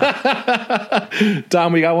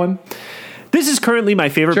 Dom, we got one. This is currently my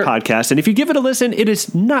favorite Sure. podcast, and if you give it a listen, it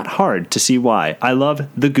is not hard to see why. I love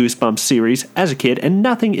the Goosebumps series as a kid, and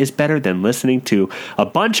nothing is better than listening to a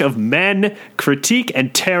bunch of men critique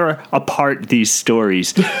and tear apart these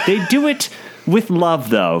stories. They do it with love,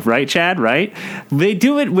 though, right, Chad? Right? They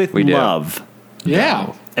do it with We do. love.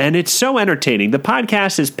 Yeah. And it's so entertaining. The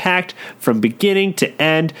podcast is packed from beginning to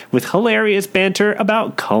end with hilarious banter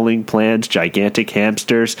about culling plans, gigantic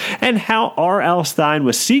hamsters, and how R.L. Stein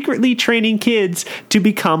was secretly training kids to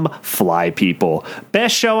become fly people.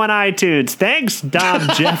 Best show on iTunes. Thanks, Dom,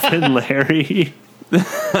 Jeff, and Larry. He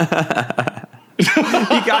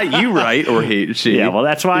got you right, or she. Yeah, well,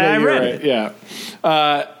 that's why I you're read right. it. Yeah.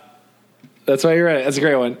 That's why you're right. That's a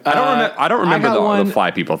great one. I don't remember got the one.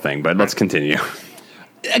 fly people thing, but let's continue.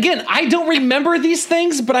 Again, I don't remember these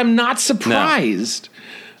things, but I'm not surprised.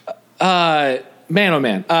 Man, oh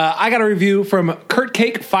man. I got a review from Kurt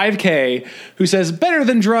Cake 5K, who says, better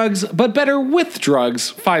than drugs, but better with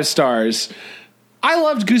drugs, 5 stars. I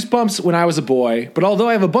loved Goosebumps when I was a boy, but although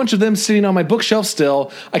I have a bunch of them sitting on my bookshelf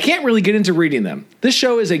still, I can't really get into reading them. This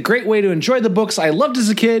show is a great way to enjoy the books I loved as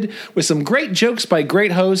a kid, with some great jokes by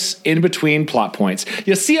great hosts in between plot points.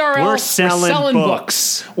 You CRL, We're selling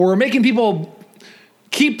books. Or we're making people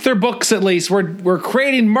keep their books at least. We're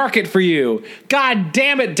creating market for you. God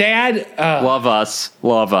damn it, Dad. Love us,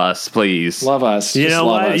 please. Love us. You Just know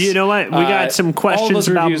love what? us. You know what? We got some all questions those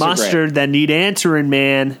about reviews are great. mustard that need answering,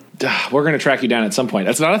 man. We're going to track you down at some point.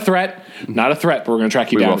 That's not a threat. Not a threat, but we're going to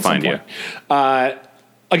track you We down will at some find you. point.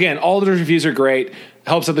 Again, all of the reviews are great.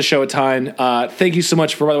 Helps out the show a ton. Thank you so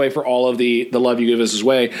much by the way, for all of the love you give us as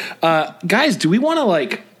way. Guys, do we want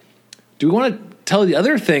to tell the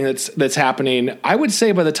other thing that's happening? I would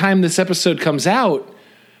say by the time this episode comes out,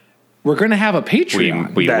 we're going to have a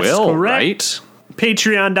Patreon. We That's will, correct.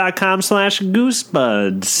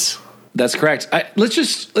 Patreon.com/goosebuds. That's correct. Let's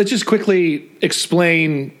just quickly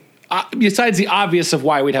explain. Besides the obvious of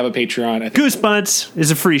why we'd have a Patreon, I think. Goosebuds is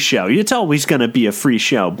a free show. It's always going to be a free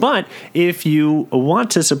show. But if you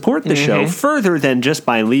want to support the show further than just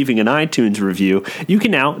by leaving an iTunes review, you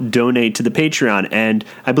can now donate to the Patreon. And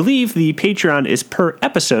I believe the Patreon is per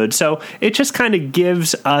episode. So it just kind of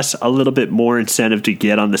gives us a little bit more incentive to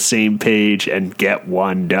get on the same page and get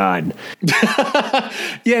one done.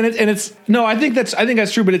 Yeah, and it's no, I think that's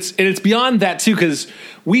true, but it's beyond that too, because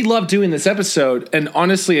we love doing this episode, and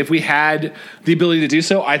honestly, if we had the ability to do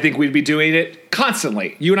so, I think we'd be doing it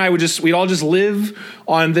constantly. You and I we'd all just live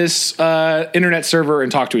on this internet server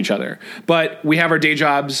and talk to each other. But we have our day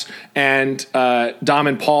jobs, and Dom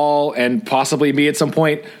and Paul, and possibly me at some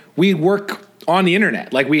point, we work on the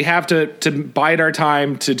internet. Like, we have to bide our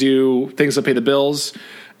time to do things that pay the bills.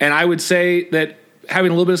 And I would say that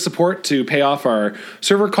having a little bit of support to pay off our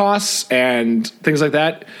server costs and things like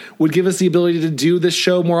that would give us the ability to do this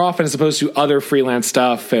show more often as opposed to other freelance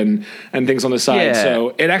stuff and things on the side. Yeah.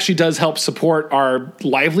 So it actually does help support our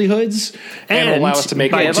livelihoods and allow us to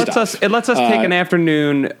make It more lets stuff. us take an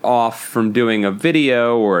afternoon off from doing a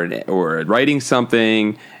video or writing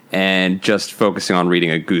something and just focusing on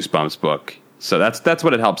reading a Goosebumps book. So that's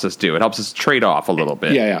what it helps us do. It helps us trade off a little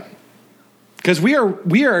bit. Yeah. Because we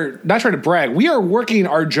are not trying to brag. We are working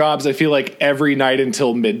our jobs, I feel like, every night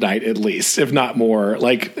until midnight at least, if not more.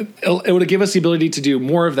 Like, it would give us the ability to do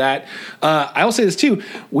more of that. I will say this too.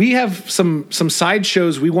 We have some side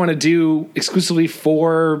shows we want to do exclusively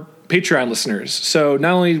for Patreon listeners. So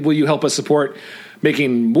not only will you help us support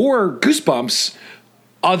making more Goosebumps,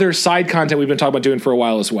 other side content we've been talking about doing for a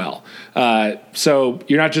while as well. So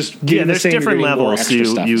you're not just getting the there's same, different you're getting more levels. extra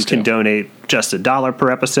stuff You still. can donate just $1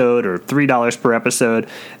 per episode or $3 per episode,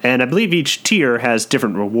 and I believe each tier has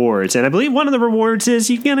different rewards. And I believe one of the rewards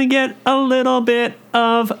is you're gonna get a little bit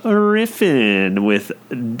of riffing with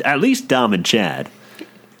at least Dom and Chad.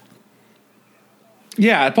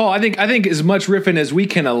 Yeah, Paul, I think as much riffing as we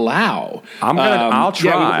can allow. I'll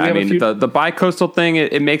try. we I have a mean, few- the bi-coastal thing,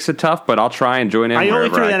 it makes it tough, but I'll try and join in. I only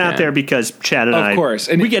wherever threw that out can. there because Chad and I, Of course.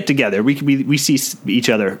 And we get together. We see each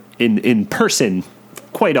other in person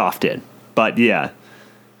quite often. But yeah,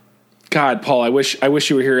 God, Paul, I wish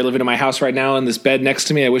you were here living in my house right now in this bed next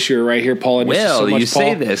to me. I wish you were right here, Paul. I miss Well, so much, you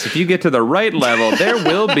say Paul. this. If you get to the right level, there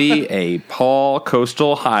will be a Paul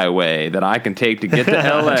Coastal Highway that I can take to get to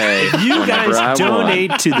L.A. you whenever I guys want.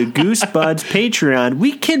 donate to the Goosebuds Patreon.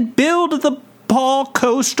 We can build the Paul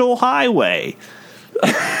Coastal Highway.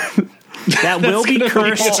 That will be gonna be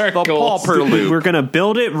cursed. our The goal. Pauper Loop. We're going to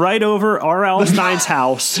build it right over R.L. Stein's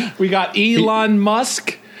house. We got Elon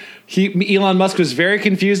Musk. Elon Musk was very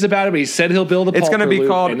confused about it, but he said he'll build a It's going to Pauper be loop,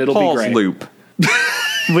 called and it'll Paul's be great. Loop.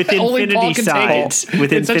 With Only Paul infinity can take signs. it.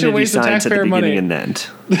 With It's such a infinity waste of signs at the taxpayer beginning money. and end.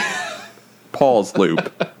 Paul's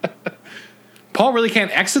Loop. Paul really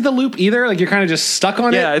can't exit the loop either. Like, you're kind of just stuck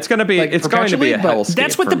on it. Yeah, it's going to be like, it's going to be a perpetually, but hellscape.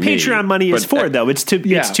 That's what the for me, Patreon money is but for, though. It's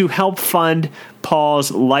to help fund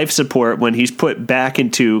Paul's life support when he's put back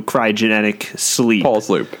into cryogenic sleep Paul's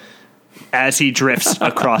Loop. as he drifts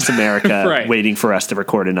across America, Right. waiting for us to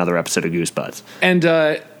record another episode of Goosebuds. And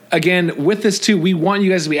again, with this too, we want you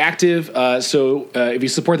guys to be active. So if you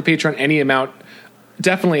support the Patreon, any amount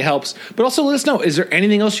definitely helps. But also let us know, is there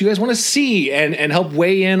anything else you guys want to see and help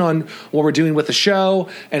weigh in on what we're doing with the show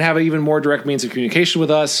and have an even more direct means of communication with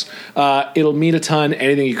us? It'll mean a ton.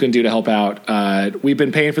 Anything you can do to help out. We've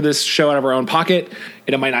been paying for this show out of our own pocket,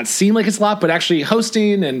 and it might not seem like it's a lot, but actually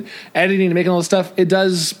hosting and editing and making all this stuff, it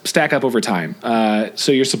does stack up over time.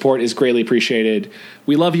 So your support is greatly appreciated.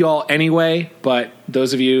 We love you all anyway, but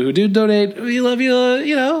those of you who do donate, we love you,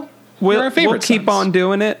 you're our We'll favorite keep sons. on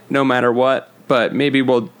doing it no matter what, but maybe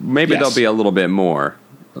Yes. there'll be a little bit more,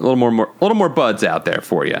 a little more buds out there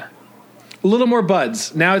for you. A little more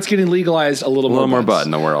buds. Now it's getting legalized. A little More buds. bud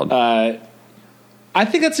in the world. I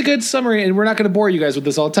think that's a good summary, and we're not going to bore you guys with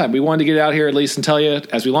this all the time. We wanted to get it out here at least and tell you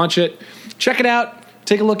as we launch it. Check it out.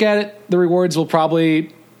 Take a look at it. The rewards will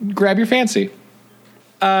probably grab your fancy.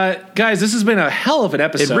 Guys, this has been a hell of an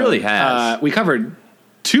episode. It really has. We covered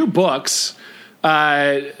 2 books.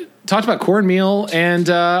 Talked about cornmeal and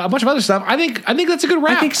a bunch of other stuff. I think that's a good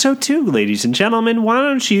wrap. I think so too, ladies and gentlemen. Why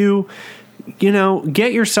don't you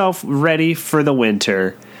get yourself ready for the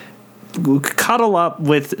winter? Cuddle up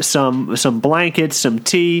with some blankets, some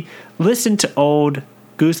tea. Listen to old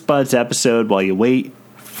Goosebuds episode while you wait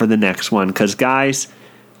for the next one. Because, guys,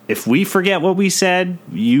 if we forget what we said,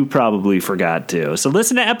 you probably forgot too. So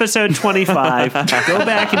listen to episode 25. Go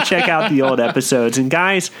back and check out the old episodes. And,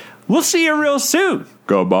 guys, we'll see you real soon.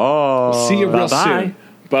 Goodbye. See you real Bye-bye. soon.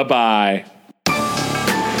 Bye-bye.